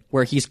position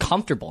where he's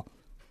comfortable,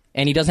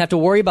 and he doesn't have to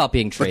worry about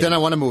being traded. But then I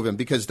want to move him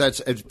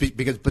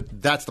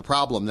but that's the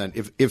problem. Then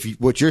if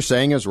what you're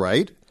saying is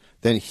right,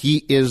 then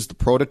he is the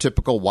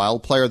prototypical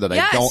Wild player that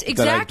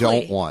I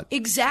don't want.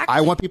 Exactly. I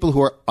want people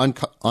who are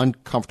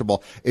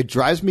uncomfortable. It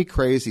drives me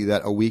crazy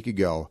that a week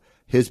ago,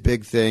 his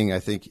big thing, I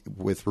think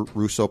with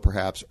Russo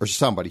perhaps, or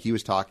somebody, he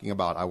was talking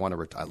about, I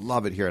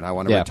love it here and I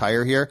want to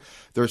retire here.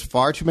 There's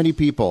far too many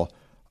people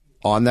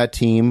on that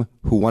team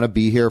who want to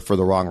be here for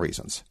the wrong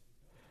reasons.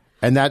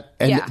 And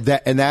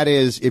that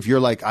is, if you're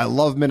like, I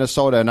love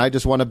Minnesota and I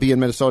just want to be in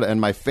Minnesota and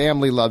my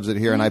family loves it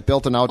here and I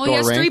built an outdoor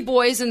rink. Well, he has 3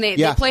 boys and they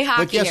play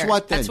hockey but guess here.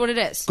 What, then? That's what it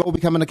is. Go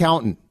become an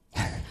accountant.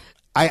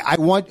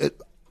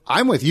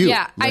 I'm with you.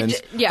 Yeah,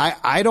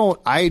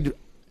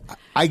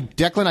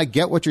 Declan, I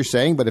get what you're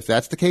saying, but if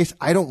that's the case,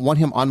 I don't want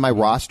him on my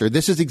roster.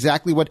 This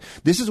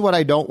is what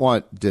I don't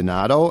want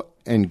Donato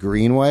and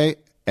Greenway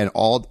and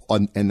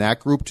in that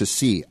group to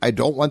see. I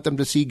don't want them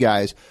to see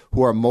guys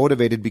who are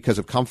motivated because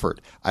of comfort.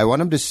 I want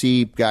them to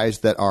see guys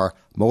that are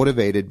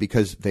motivated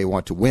because they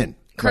want to win.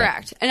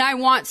 Correct. And I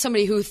want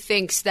somebody who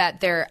thinks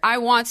that I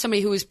want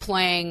somebody who is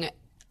playing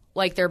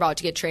like they're about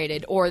to get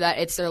traded or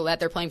that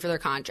they're playing for their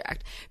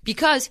contract.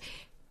 Because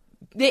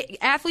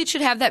the athletes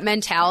should have that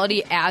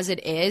mentality as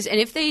it is. And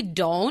if they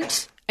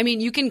don't, I mean,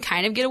 you can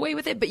kind of get away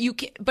with it,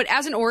 but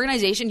as an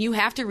organization, you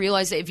have to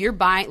realize that if you're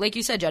buying, like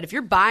you said, Judd, if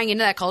you're buying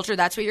into that culture,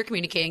 that's what you're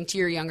communicating to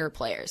your younger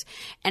players.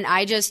 And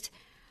I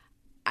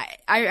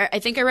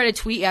think I read a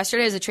tweet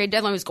yesterday as the trade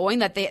deadline was going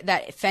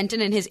that Fenton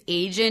and his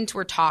agent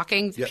were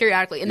talking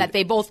periodically and that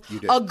they both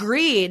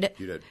agreed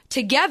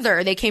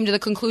together. They came to the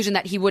conclusion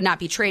that he would not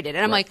be traded.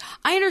 And I'm like,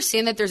 I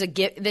understand that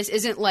this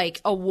isn't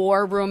like a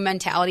war room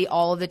mentality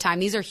all of the time.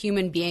 These are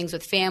human beings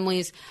with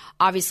families.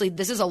 Obviously,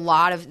 this is a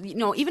lot of,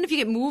 even if you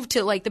get moved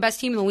to like the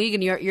best team in the league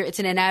and it's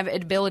an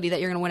inevitability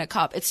that you're going to win a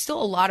cup, it's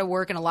still a lot of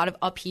work and a lot of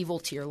upheaval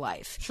to your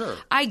life. Sure.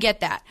 I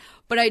get that.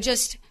 But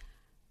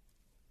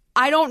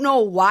I don't know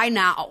why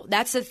now.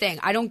 That's the thing.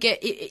 I don't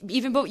get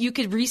even though you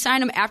could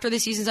re-sign him after the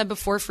season's up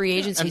before free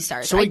agency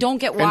starts. So I don't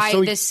get why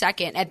this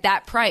second at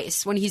that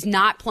price when he's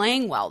not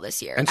playing well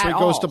this year. And so he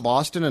goes to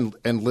Boston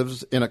and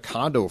lives in a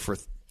condo for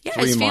 3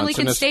 months. His family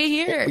can stay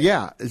here.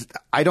 Yeah.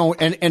 I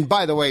don't. And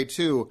by the way,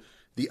 too,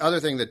 the other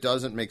thing that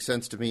doesn't make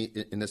sense to me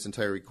in this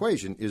entire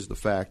equation is the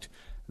fact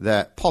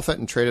that Paul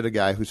Fenton traded a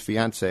guy whose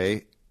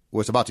fiance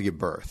was about to give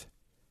birth.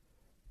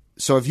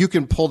 So if you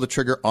can pull the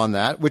trigger on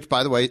that, which,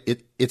 by the way,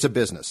 it's a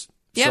business.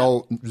 Yeah.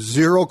 So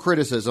zero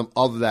criticism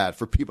of that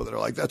for people that are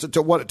like,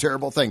 what a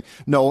terrible thing.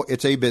 No,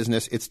 it's a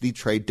business. It's the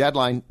trade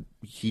deadline.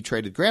 He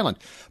traded Granlund.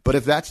 But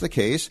if that's the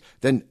case,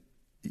 then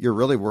you're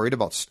really worried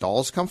about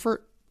Stahl's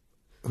comfort,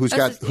 who's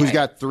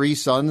got 3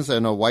 sons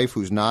and a wife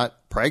who's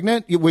not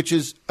pregnant, which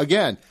is,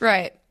 again.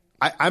 Right.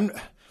 I'm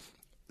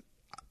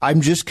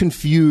just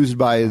confused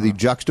by the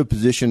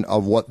juxtaposition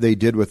of what they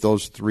did with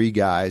those 3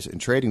 guys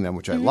and trading them,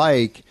 which I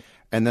like.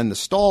 And then the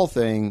Stahl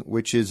thing,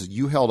 which is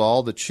you held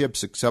all the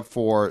chips except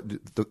for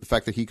the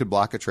fact that he could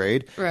block a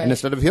trade. Right. And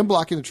instead of him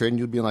blocking the trade,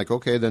 you'd be like,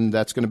 okay, then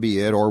that's going to be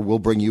it, or we'll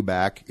bring you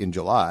back in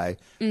July.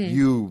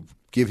 You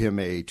give him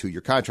a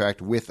 2-year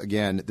contract with,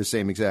 again, the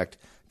same exact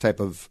type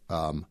of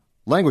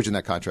language in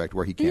that contract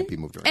where he can't be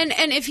moved around.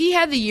 And if he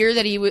had the year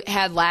that he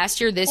had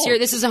last year, this year,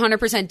 this is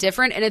 100%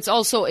 different. And it's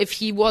also if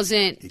he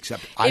wasn't.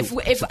 Except I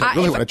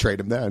really want to trade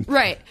him then.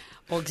 Right.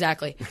 Well,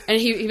 exactly. And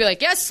he'd be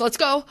like, yes, let's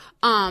go.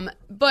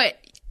 But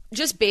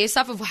just based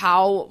off of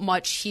how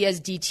much he has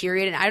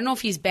deteriorated, I don't know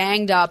if he's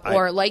banged up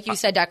or, like you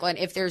said, Declan,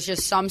 if there's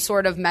just some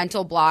sort of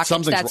mental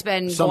blockage that's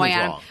been going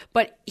on. Wrong.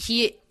 But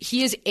he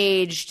has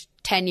aged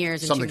 10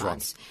 years and 2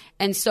 months.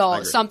 And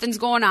so something's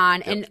going on.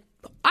 Yep. And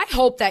I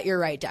hope that you're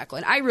right,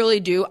 Declan. I really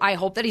do. I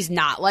hope that he's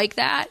not like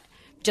that,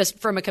 just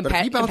from a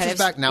competitive. But if he bounces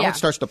back now and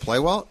starts to play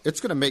well,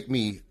 it's going to make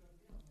me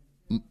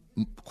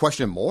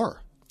question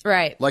more.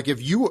 Right. Like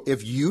if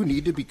you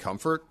need to be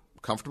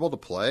comfortable to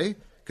play,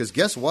 because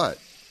guess what?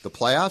 The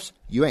playoffs,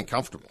 you ain't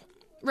comfortable.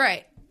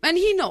 Right. And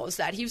he knows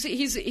that.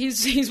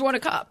 He's won a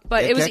cup.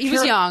 But he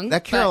was young.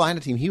 That Carolina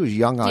team, he was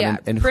young on. Yeah.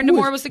 And Brendan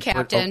Moore was the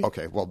captain.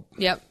 Okay, well.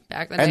 Yep.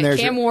 Back then.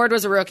 Cam Ward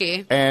was a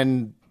rookie.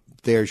 And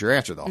there's your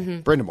answer, though.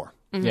 Brendan Moore.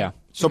 Mm-hmm. Yeah.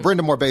 So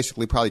Brendan Moore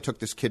basically probably took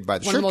this kid by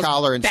the shirt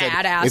collar and said,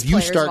 if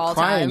you start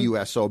crying,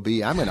 you SOB,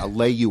 I'm going to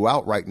lay you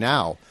out right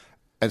now.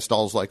 And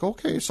Stahl's like,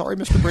 okay, sorry,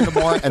 Mr. Brendan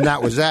Moore, and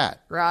that was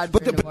that.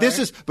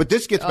 But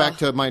this gets back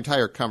to my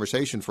entire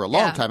conversation for a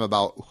long time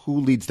about who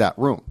leads that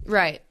room.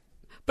 Right.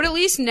 But at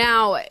least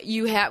now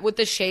you have, with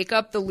the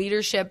shakeup, the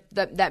leadership,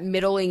 that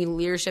middling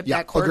leadership,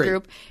 that core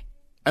group.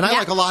 And I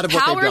like a lot of what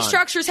they've done. Power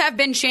structures have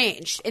been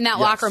changed in that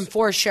locker room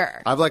for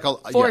sure.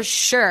 For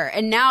sure.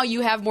 And now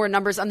you have more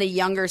numbers on the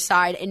younger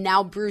side, and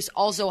now Bruce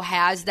also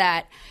has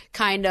that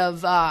kind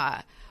of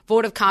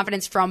vote of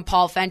confidence from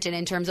Paul Fenton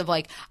in terms of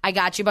like, I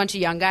got you a bunch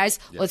of young guys.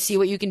 Yes. Let's see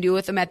what you can do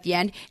with them at the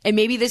end. And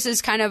maybe this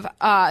is kind of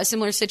a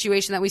similar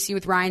situation that we see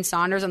with Ryan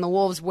Saunders and the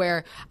Wolves,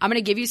 where I'm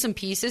going to give you some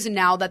pieces, and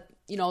now that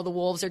the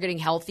Wolves are getting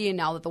healthy, and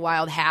now that the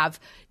Wild have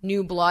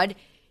new blood,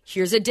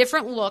 here's a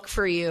different look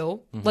for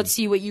you. Mm-hmm. Let's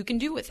see what you can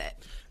do with it.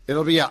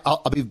 It'll be.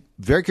 I'll be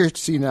very curious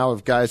to see now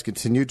if guys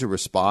continue to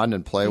respond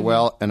and play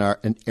well and are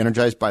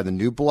energized by the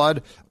new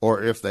blood,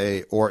 or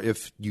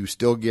if you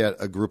still get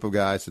a group of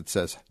guys that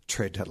says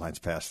trade deadline's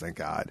passed, thank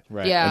God,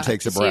 right? Yeah, and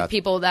takes a breath. See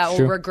people that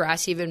will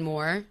regress even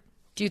more.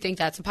 Do you think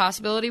that's a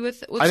possibility?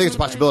 With I think it's a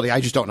possibility.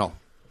 I just don't know.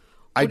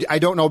 I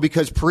don't know,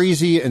 because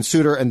Parise and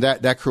Suter and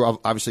that crew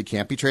obviously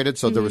can't be traded,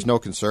 so there was no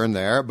concern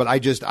there. But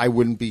I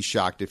wouldn't be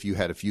shocked if you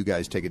had a few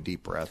guys take a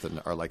deep breath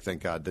and are like,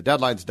 thank God the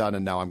deadline's done,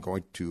 and now I'm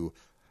going to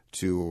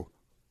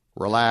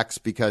relax,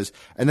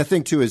 and the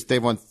thing too is they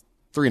won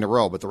 3 in a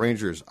row, but the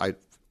Rangers,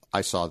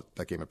 I saw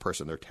that game in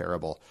person. They're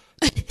terrible.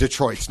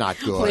 Detroit's not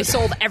good. Well, they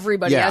sold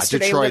everybody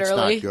yesterday. Detroit's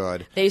literally not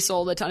good. They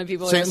sold a ton of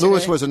people. St.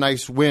 Louis was a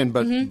nice win,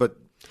 but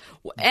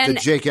the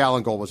Jake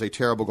Allen goal was a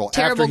terrible goal.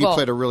 After he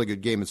played a really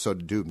good game, and so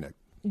did Dubnyk.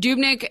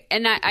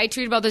 And I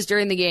tweeted about this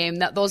during the game,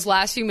 that those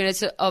last few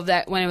minutes of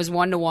that, when it was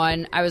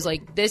 1-1, I was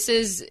like, this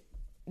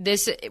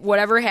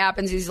whatever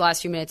happens these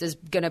last few minutes is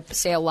going to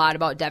say a lot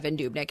about Devan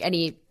Dubnyk, and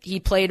he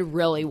played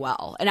really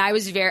well, and I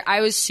was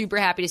super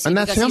happy to see,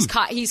 because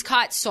he's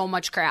caught so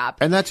much crap,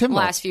 and that's him. The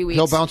last few weeks,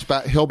 he'll bounce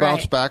back. He'll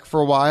bounce back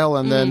for a while,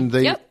 and then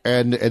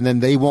then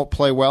they won't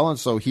play well, and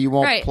so he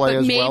won't play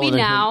as well. Maybe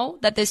now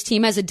that this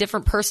team has a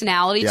different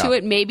personality to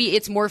it, maybe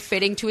it's more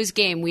fitting to his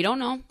game. We don't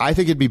know. I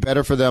think it'd be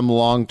better for them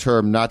long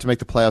term not to make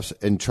the playoffs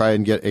and try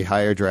and get a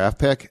higher draft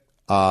pick,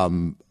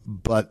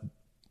 but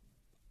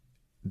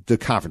the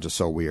conference is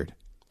so weird.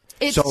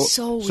 It's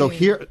so weird. So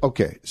here,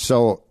 okay.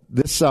 So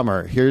this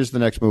summer, here's the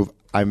next move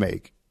I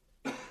make.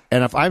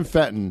 And if I'm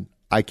Fenton,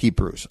 I keep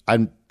Bruce.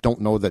 I don't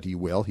know that he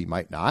will. He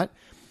might not.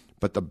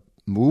 But the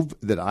move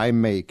that I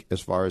make as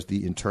far as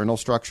the internal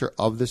structure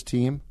of this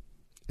team,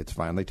 it's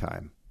finally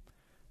time.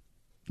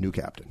 New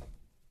captain.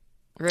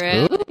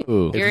 Really?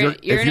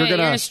 You're going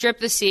to strip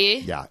the C?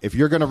 Yeah. If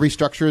you're going to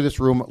restructure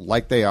this room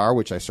like they are,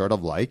 which I sort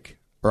of like,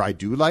 or I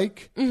do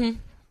like,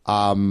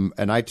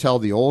 and I tell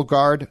the old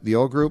guard, the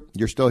old group,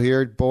 you're still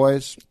here,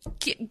 boys.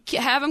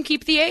 Have them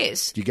keep the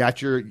A's. You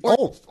got your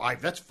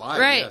that's fine.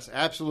 Right. Yes,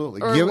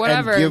 absolutely. Or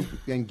whatever.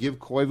 Give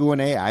Koivu an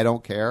A. I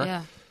don't care.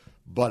 Yeah.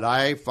 But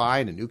I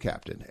find a new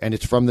captain, and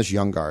it's from this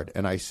young guard,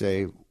 and I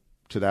say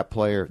to that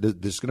player,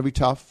 this is going to be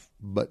tough,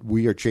 but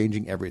we are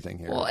changing everything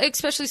here. Well,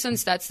 especially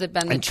since that's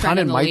been the trend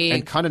in the league.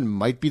 And Cunnin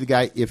might be the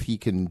guy if he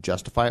can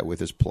justify it with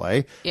his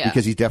play,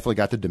 because he's definitely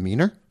got the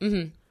demeanor.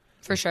 Mm-hmm.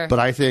 For sure. But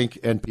I think,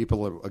 and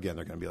people, again,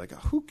 they're going to be like,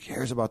 who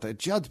cares about that?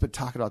 Judd's been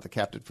talking about the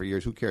captain for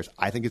years. Who cares?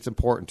 I think it's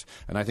important.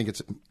 And I think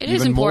it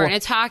is important.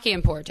 It's hockey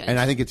important. And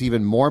I think it's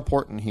even more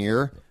important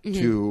here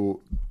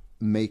to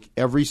make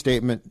every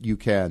statement you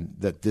can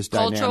that this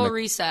cultural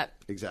reset.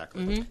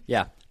 Exactly. Mm-hmm.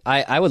 Yeah.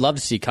 I would love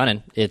to see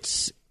Cunnin.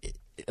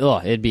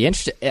 It'd be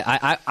interesting.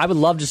 I would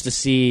love just to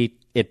see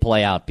it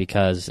play out,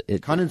 because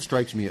Cunnin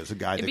strikes me as a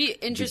guy. It'd be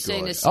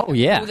interesting to see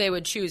who they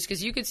would choose,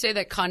 because you could say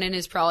that Cunnin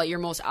is probably your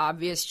most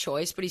obvious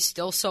choice, but he's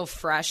still so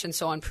fresh and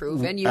so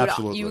unproven.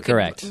 Absolutely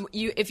correct.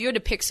 If you had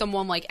to pick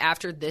someone like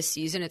after this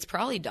season, it's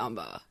probably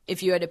Dumba.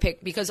 If you had to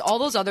pick, because all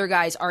those other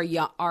guys are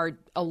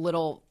a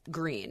little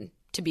green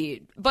to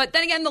be. But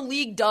then again, the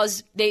league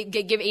they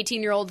give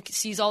 18-year-old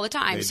Cs all the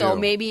time, so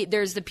maybe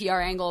there's the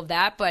PR angle of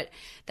that, but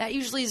that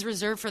usually is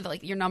reserved for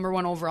your number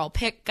 1 overall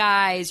pick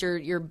guys,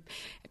 your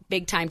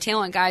big-time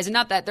talent guys, and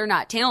not that they're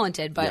not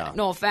talented, but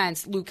no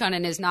offense, Luke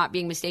Cunnin is not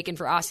being mistaken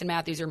for Austin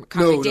Matthews or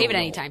Connor McDavid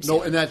anytime soon.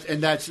 No,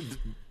 and that's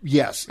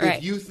Yes.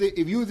 Right.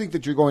 If you think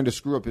that you're going to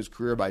screw up his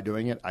career by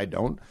doing it, I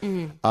don't.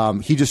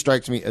 He just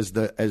strikes me as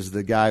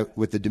the guy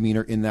with the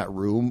demeanor in that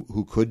room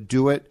who could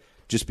do it,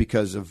 just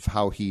because of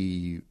how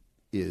he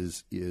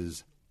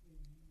is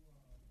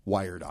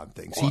wired on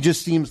things. He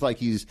just seems like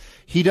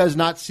he does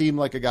not seem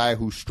like a guy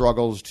who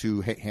struggles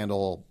to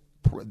handle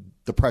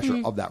the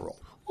pressure of that role.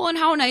 Well, and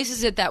how nice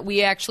is it that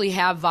we actually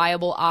have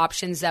viable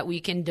options that we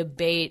can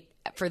debate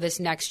for this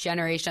next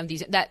generation of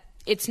these that.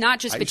 It's not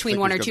just between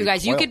one or two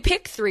guys. You could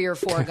pick 3 or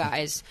 4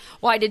 guys.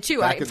 Well, I did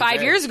too.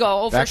 5 years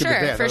ago. Oh, for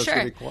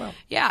sure.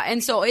 Yeah,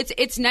 and so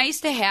it's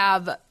nice to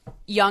have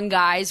young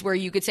guys where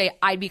you could say,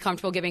 I'd be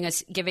comfortable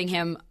giving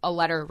him a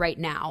letter right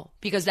now,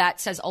 because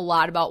that says a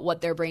lot about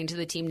what they're bringing to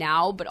the team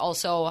now, but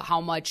also how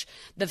much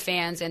the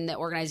fans and the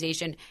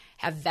organization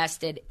have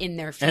vested in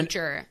their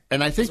future.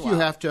 And I think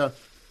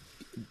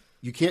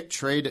you can't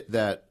trade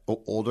that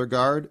older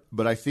guard,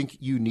 but I think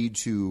you need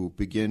to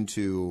begin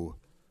to,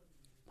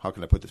 how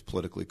can I put this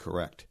politically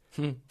correct?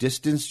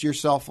 Distance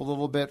yourself a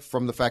little bit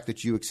from the fact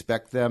that you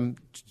expect them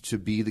to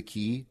be the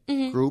key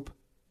group.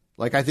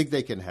 Like, I think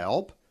they can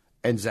help,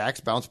 and Zach's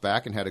bounced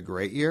back and had a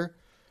great year,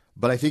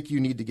 but I think you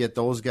need to get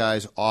those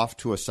guys off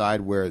to a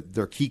side where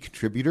they're key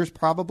contributors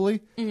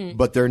probably,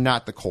 but they're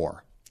not the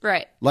core.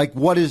 Right. Like,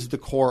 what is the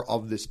core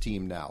of this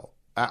team now?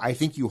 I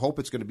think you hope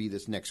it's going to be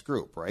this next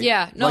group, right?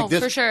 Yeah, no,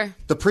 for sure.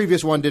 The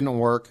previous one didn't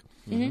work,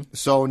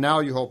 so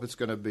now you hope it's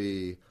going to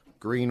be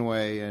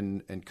Greenway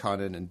and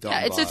Cunnin and Dumba.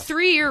 Yeah, it's a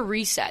 3-year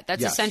reset.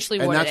 That's essentially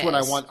what it is. And that's what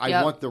I want.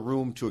 I want the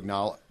room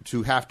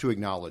to have to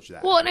acknowledge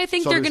that. Well, and I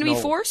think they're going to be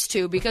forced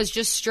to, because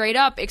just straight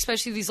up,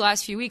 especially these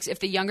last few weeks, if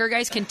the younger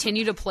guys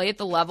continue to play at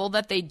the level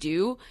that they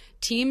do,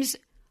 teams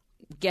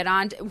get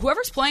on.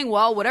 Whoever's playing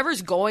well,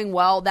 whatever's going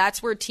well,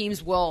 that's where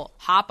teams will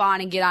hop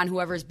on and get on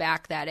whoever's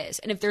back that is.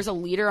 And if there's a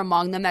leader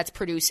among them that's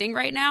producing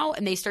right now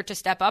and they start to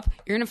step up,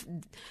 you're gonna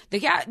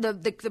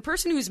the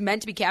person who's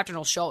meant to be captain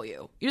will show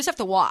you. You just have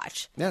to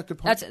watch. Yeah, good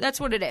point. That's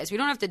what it is. We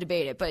don't have to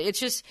debate it, but it's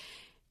just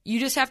you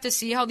just have to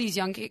see how these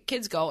young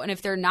kids go. And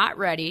if they're not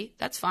ready,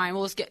 that's fine.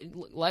 We'll just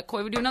let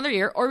Koivu do another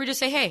year, or we just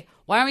say, hey,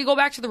 why don't we go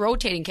back to the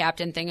rotating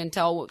captain thing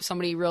until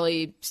somebody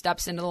really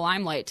steps into the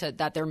limelight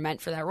that they're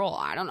meant for that role.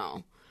 I don't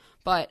know.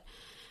 But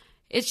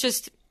it's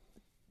just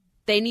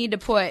they need to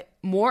put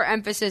more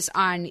emphasis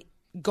on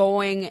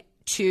going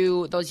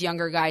to those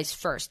younger guys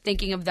first,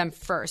 thinking of them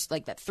first,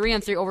 like that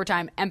 3-on-3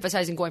 overtime,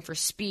 emphasizing going for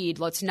speed.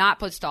 Let's not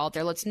put Stahl out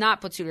there. Let's not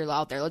put Suter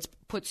out there. Let's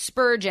put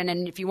Spurgeon,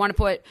 and if you want to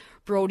put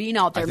Brodin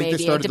out there,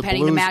 maybe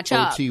depending to match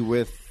up. OT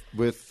with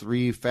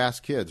 3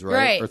 fast kids,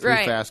 right? Or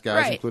 3 fast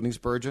guys, including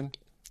Spurgeon.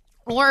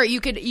 Or you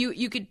could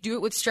do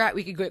it with strat.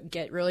 We could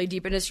get really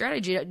deep into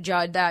strategy,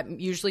 Judd. That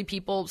usually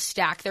people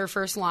stack their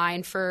first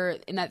line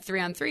in that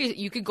 3-on-3.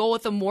 You could go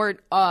with a more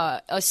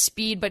a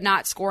speed but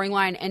not scoring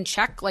line and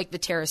check like the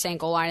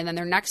Tarasenko line, and then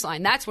their next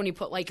line. That's when you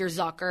put like your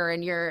Zucker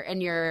and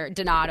your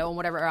Donato and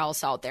whatever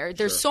else out there.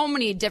 There's so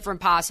many different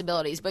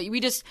possibilities, but we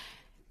just.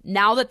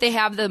 Now that they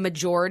have the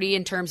majority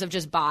in terms of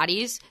just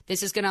bodies,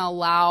 this is going to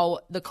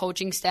allow the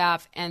coaching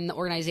staff and the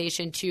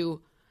organization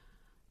to,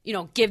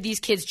 give these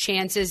kids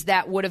chances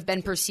that would have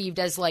been perceived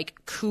as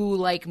like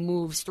coup-like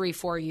moves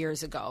 3-4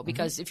 years ago.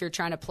 Because if you're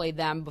trying to play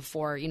them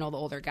before, the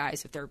older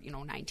guys, if they're,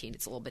 19,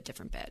 it's a little bit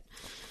different bit.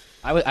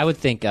 I would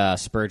think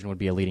Spurgeon would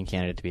be a leading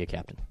candidate to be a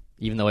captain.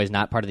 Even though he's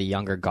not part of the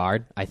younger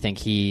guard, I think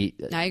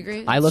I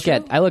agree. I look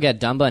at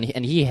Dumba,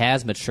 and he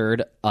has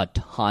matured a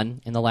ton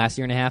in the last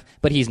year and a half,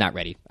 but he's not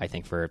ready. I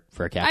think for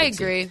a captain. I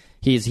agree.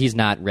 He's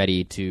not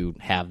ready to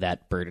have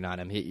that burden on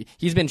him.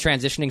 He's been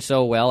transitioning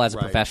so well as a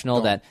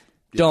professional that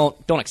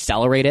don't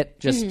accelerate it.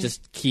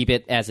 Just keep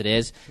it as it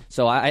is.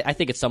 So I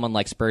think it's someone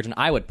like Spurgeon.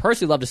 I would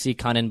personally love to see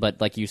Cunnin,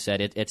 but like you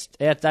said,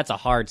 that's a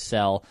hard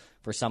sell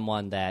for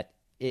someone that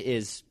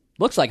is.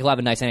 Looks like he'll have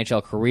a nice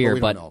NHL career,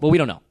 but we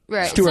don't know.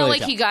 Right. It's not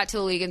like he got to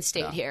the league and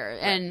stayed here.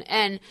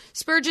 And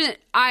Spurgeon,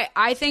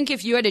 I think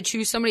if you had to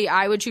choose somebody,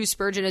 I would choose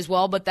Spurgeon as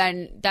well, but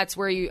then that's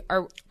where you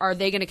are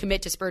they going to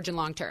commit to Spurgeon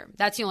long term?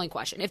 That's the only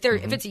question. If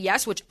it's a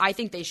yes, which I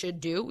think they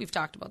should do, we've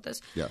talked about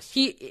this. Yes.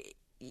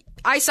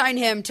 I sign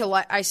him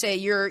to I say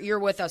you're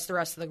with us the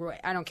rest of the way.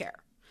 I don't care.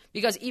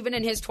 Because even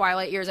in his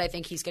twilight years, I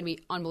think he's going to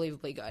be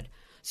unbelievably good.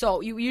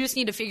 So you just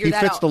need to figure that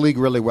out. He fits the league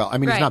really well. I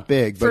mean, he's not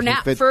big, but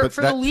for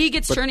the league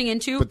it's turning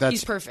into,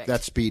 he's perfect.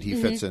 That speed he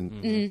fits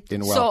in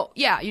well. So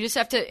yeah, you just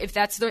have to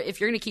if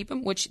you're going to keep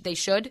him, which they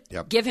should,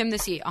 give him the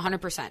seat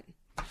 100%.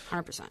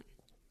 100%.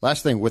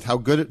 Last thing, with how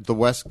good the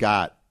West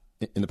got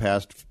in the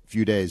past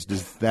few days,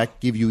 does that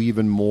give you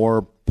even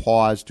more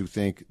pause to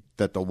think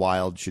that the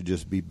Wild should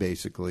just be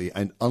basically,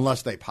 and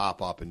unless they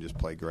pop up and just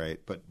play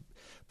great,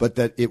 but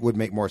that it would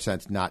make more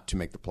sense not to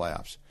make the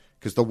playoffs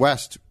because the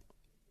West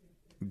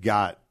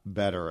got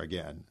better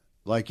again.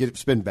 Like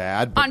it's been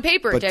bad on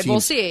paper. It did. We'll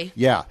see.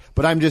 Yeah,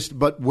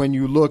 but when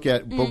you look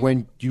at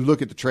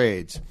the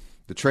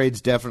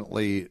trades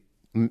definitely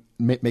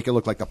make it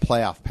look like the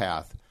playoff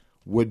path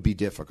would be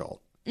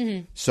difficult.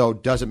 Mm-hmm. So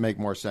does it make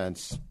more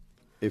sense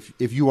if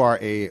you are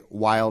a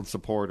Wild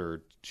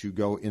supporter to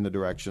go in the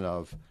direction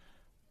of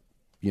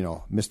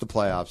miss the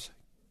playoffs,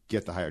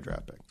 get the higher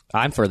draft pick.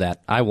 I'm for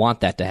that. I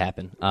want that to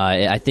happen.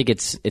 I think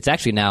it's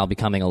actually now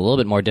becoming a little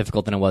bit more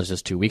difficult than it was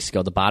just 2 weeks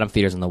ago. The bottom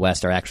feeders in the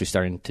West are actually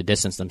starting to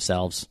distance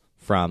themselves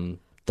from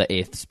the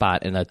 8th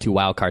spot and the 2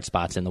 wild card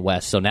spots in the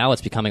West. So now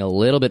it's becoming a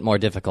little bit more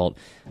difficult.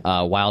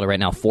 Wild are right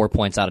now 4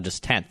 points out of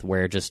just 10th,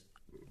 where just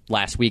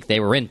last week they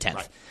were in 10th.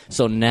 Right.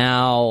 So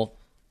now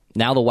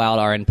the Wild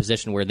are in a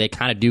position where they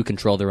kind of do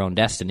control their own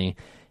destiny.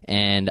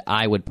 And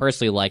I would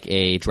personally like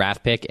a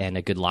draft pick and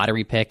a good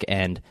lottery pick.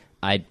 And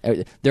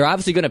they're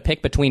obviously going to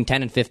pick between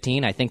 10 and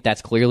 15. I think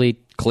that's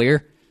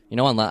clear.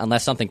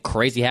 Unless something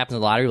crazy happens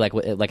in the lottery,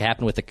 like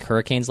happened with the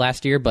Hurricanes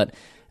last year. But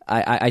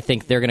I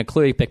think they're going to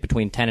clearly pick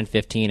between 10 and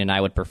 15, and I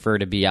would prefer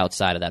to be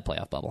outside of that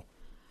playoff bubble.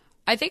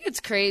 I think it's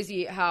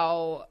crazy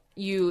how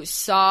you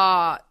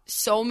saw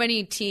so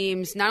many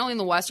teams, not only in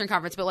the Western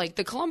Conference, but like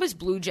the Columbus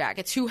Blue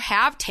Jackets, who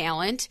have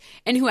talent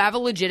and who have a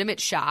legitimate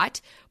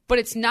shot, but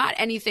it's not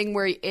anything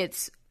where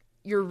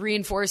you're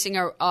reinforcing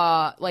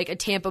a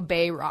Tampa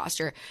Bay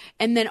roster,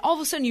 and then all of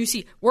a sudden you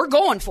see we're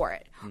going for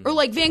it, or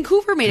like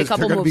Vancouver made a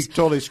couple they're moves. Be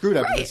totally screwed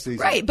after this season,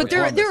 right? But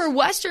there are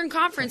Western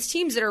Conference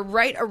teams that are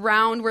right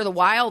around where the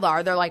Wild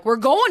are. They're like, we're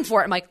going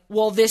for it. I'm like,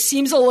 well, this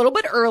seems a little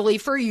bit early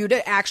for you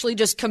to actually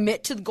just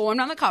commit to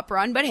going on the cup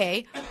run, but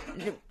hey,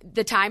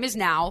 the time is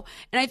now,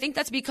 and I think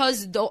that's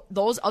because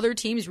those other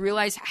teams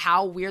realize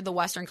how weird the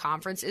Western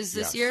Conference is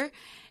this year.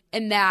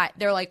 And that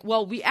they're like,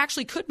 well, we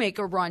actually could make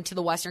a run to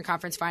the Western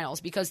Conference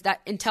Finals, because that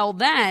until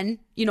then,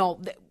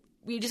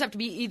 we just have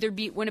to either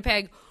beat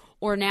Winnipeg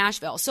or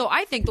Nashville. So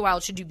I think the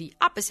Wild should do the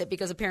opposite,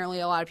 because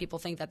apparently a lot of people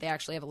think that they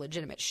actually have a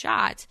legitimate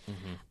shot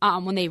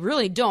when they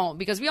really don't,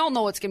 because we all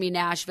know it's going to be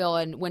Nashville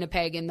and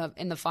Winnipeg in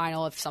the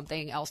final if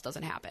something else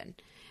doesn't happen.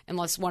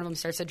 Unless one of them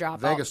starts to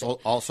drop out. Vegas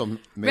also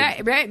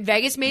made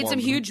Vegas made some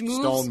huge moves.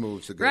 Stone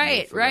moves.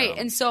 Right.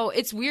 And so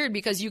it's weird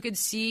because you could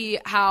see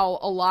how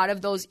a lot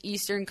of those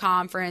Eastern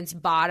Conference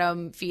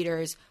bottom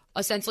feeders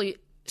essentially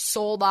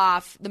sold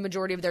off the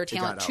majority of their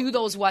talent to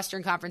those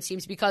Western Conference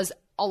teams, because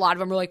a lot of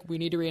them were like, we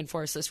need to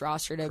reinforce this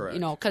roster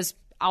to, because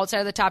outside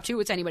of the top 2,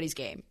 it's anybody's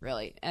game,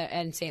 really.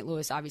 And St.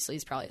 Louis obviously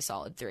is probably a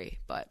solid 3,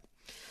 but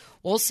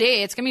we'll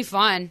see. It's going to be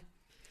fun.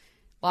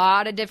 A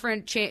lot of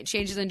different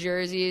changes in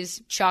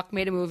jerseys. Chuck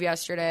made a move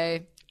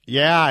yesterday.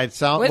 Yeah, it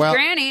sounds with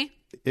Granny.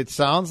 It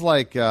sounds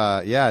like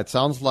Philadelphia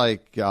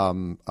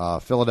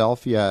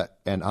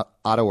and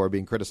Ottawa are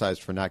being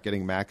criticized for not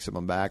getting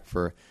maximum back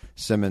for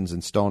Simmons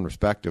and Stone,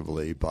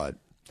 respectively. But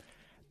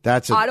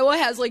Ottawa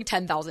has like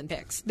 10,000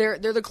 picks. They're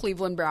the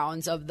Cleveland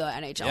Browns of the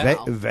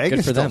NHL.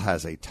 Vegas still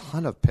has a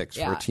ton of picks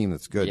for a team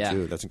that's good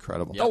too. That's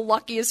incredible. The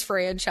luckiest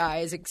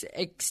franchise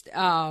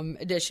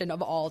edition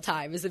of all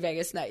time is the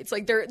Vegas Knights.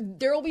 Like there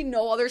will be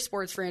no other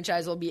sports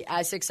franchise will be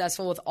as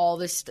successful with all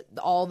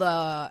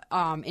the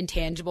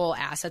intangible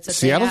assets that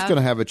Seattle's going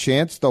to have a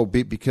chance though,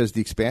 because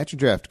the expansion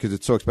draft, because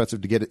it's so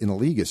expensive to get it in the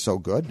league, is so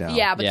good now.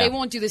 Yeah, but they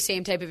won't do the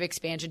same type of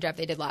expansion draft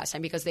they did last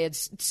time, because they had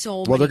so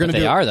many. Well, they're going to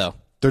They are though.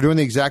 They're doing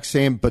the exact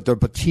same,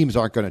 but teams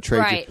aren't going to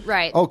trade you.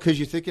 Right. Oh, because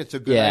you think it's a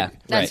good idea.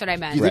 That's what I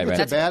meant. You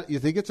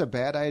think it's a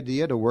bad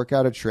idea to work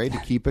out a trade to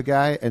keep a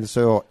guy, and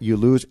so you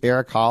lose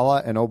Eric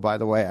Holla, and oh, by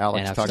the way,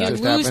 Alex Tuch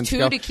just happened. You lose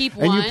 2 to keep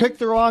 1. And you picked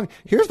the wrong.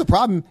 Here's the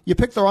problem. You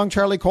picked the wrong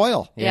Charlie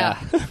Coyle. Yeah.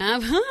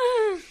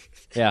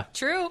 Yeah.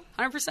 True.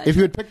 100%. If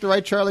you had picked the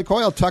right Charlie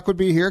Coyle, Tuch would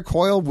be here,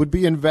 Coyle would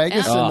be in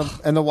Vegas,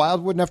 and the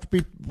Wild wouldn't have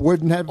to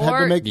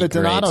make the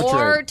Donato trade.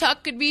 Or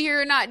Tuch could be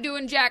here not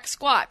doing jack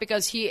squat,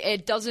 because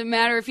it doesn't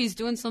matter if he's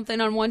doing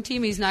something on one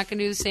team, he's not going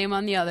to do the same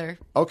on the other.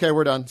 Okay,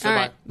 we're done. All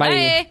right.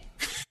 Bye.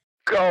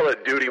 Call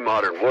of Duty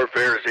Modern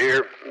Warfare is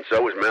here, and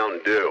so is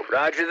Mountain Dew.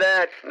 Roger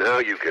that. Now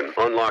you can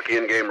unlock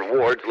in-game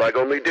rewards like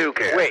only Dew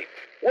can. Wait,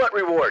 what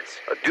rewards?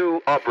 A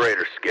Dew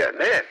Operator Skin.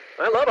 Man,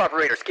 I love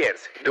Operator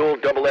Skins. Dual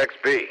double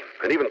XP,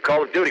 and even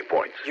Call of Duty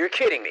points. You're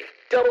kidding me.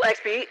 Double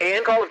XP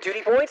and Call of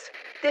Duty points?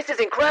 This is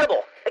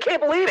incredible. I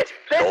can't believe it.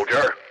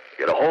 Soldier,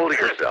 get a hold of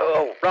yourself.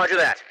 Oh, roger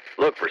that.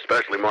 Look for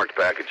specially marked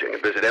packaging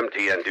and visit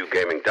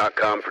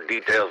mtn2gaming.com for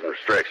details and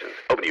restrictions.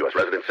 Open to U.S.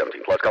 residents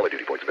 17+. Call of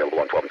Duty points available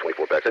on 12 and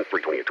 24 packs and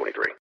free 20 and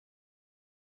 23.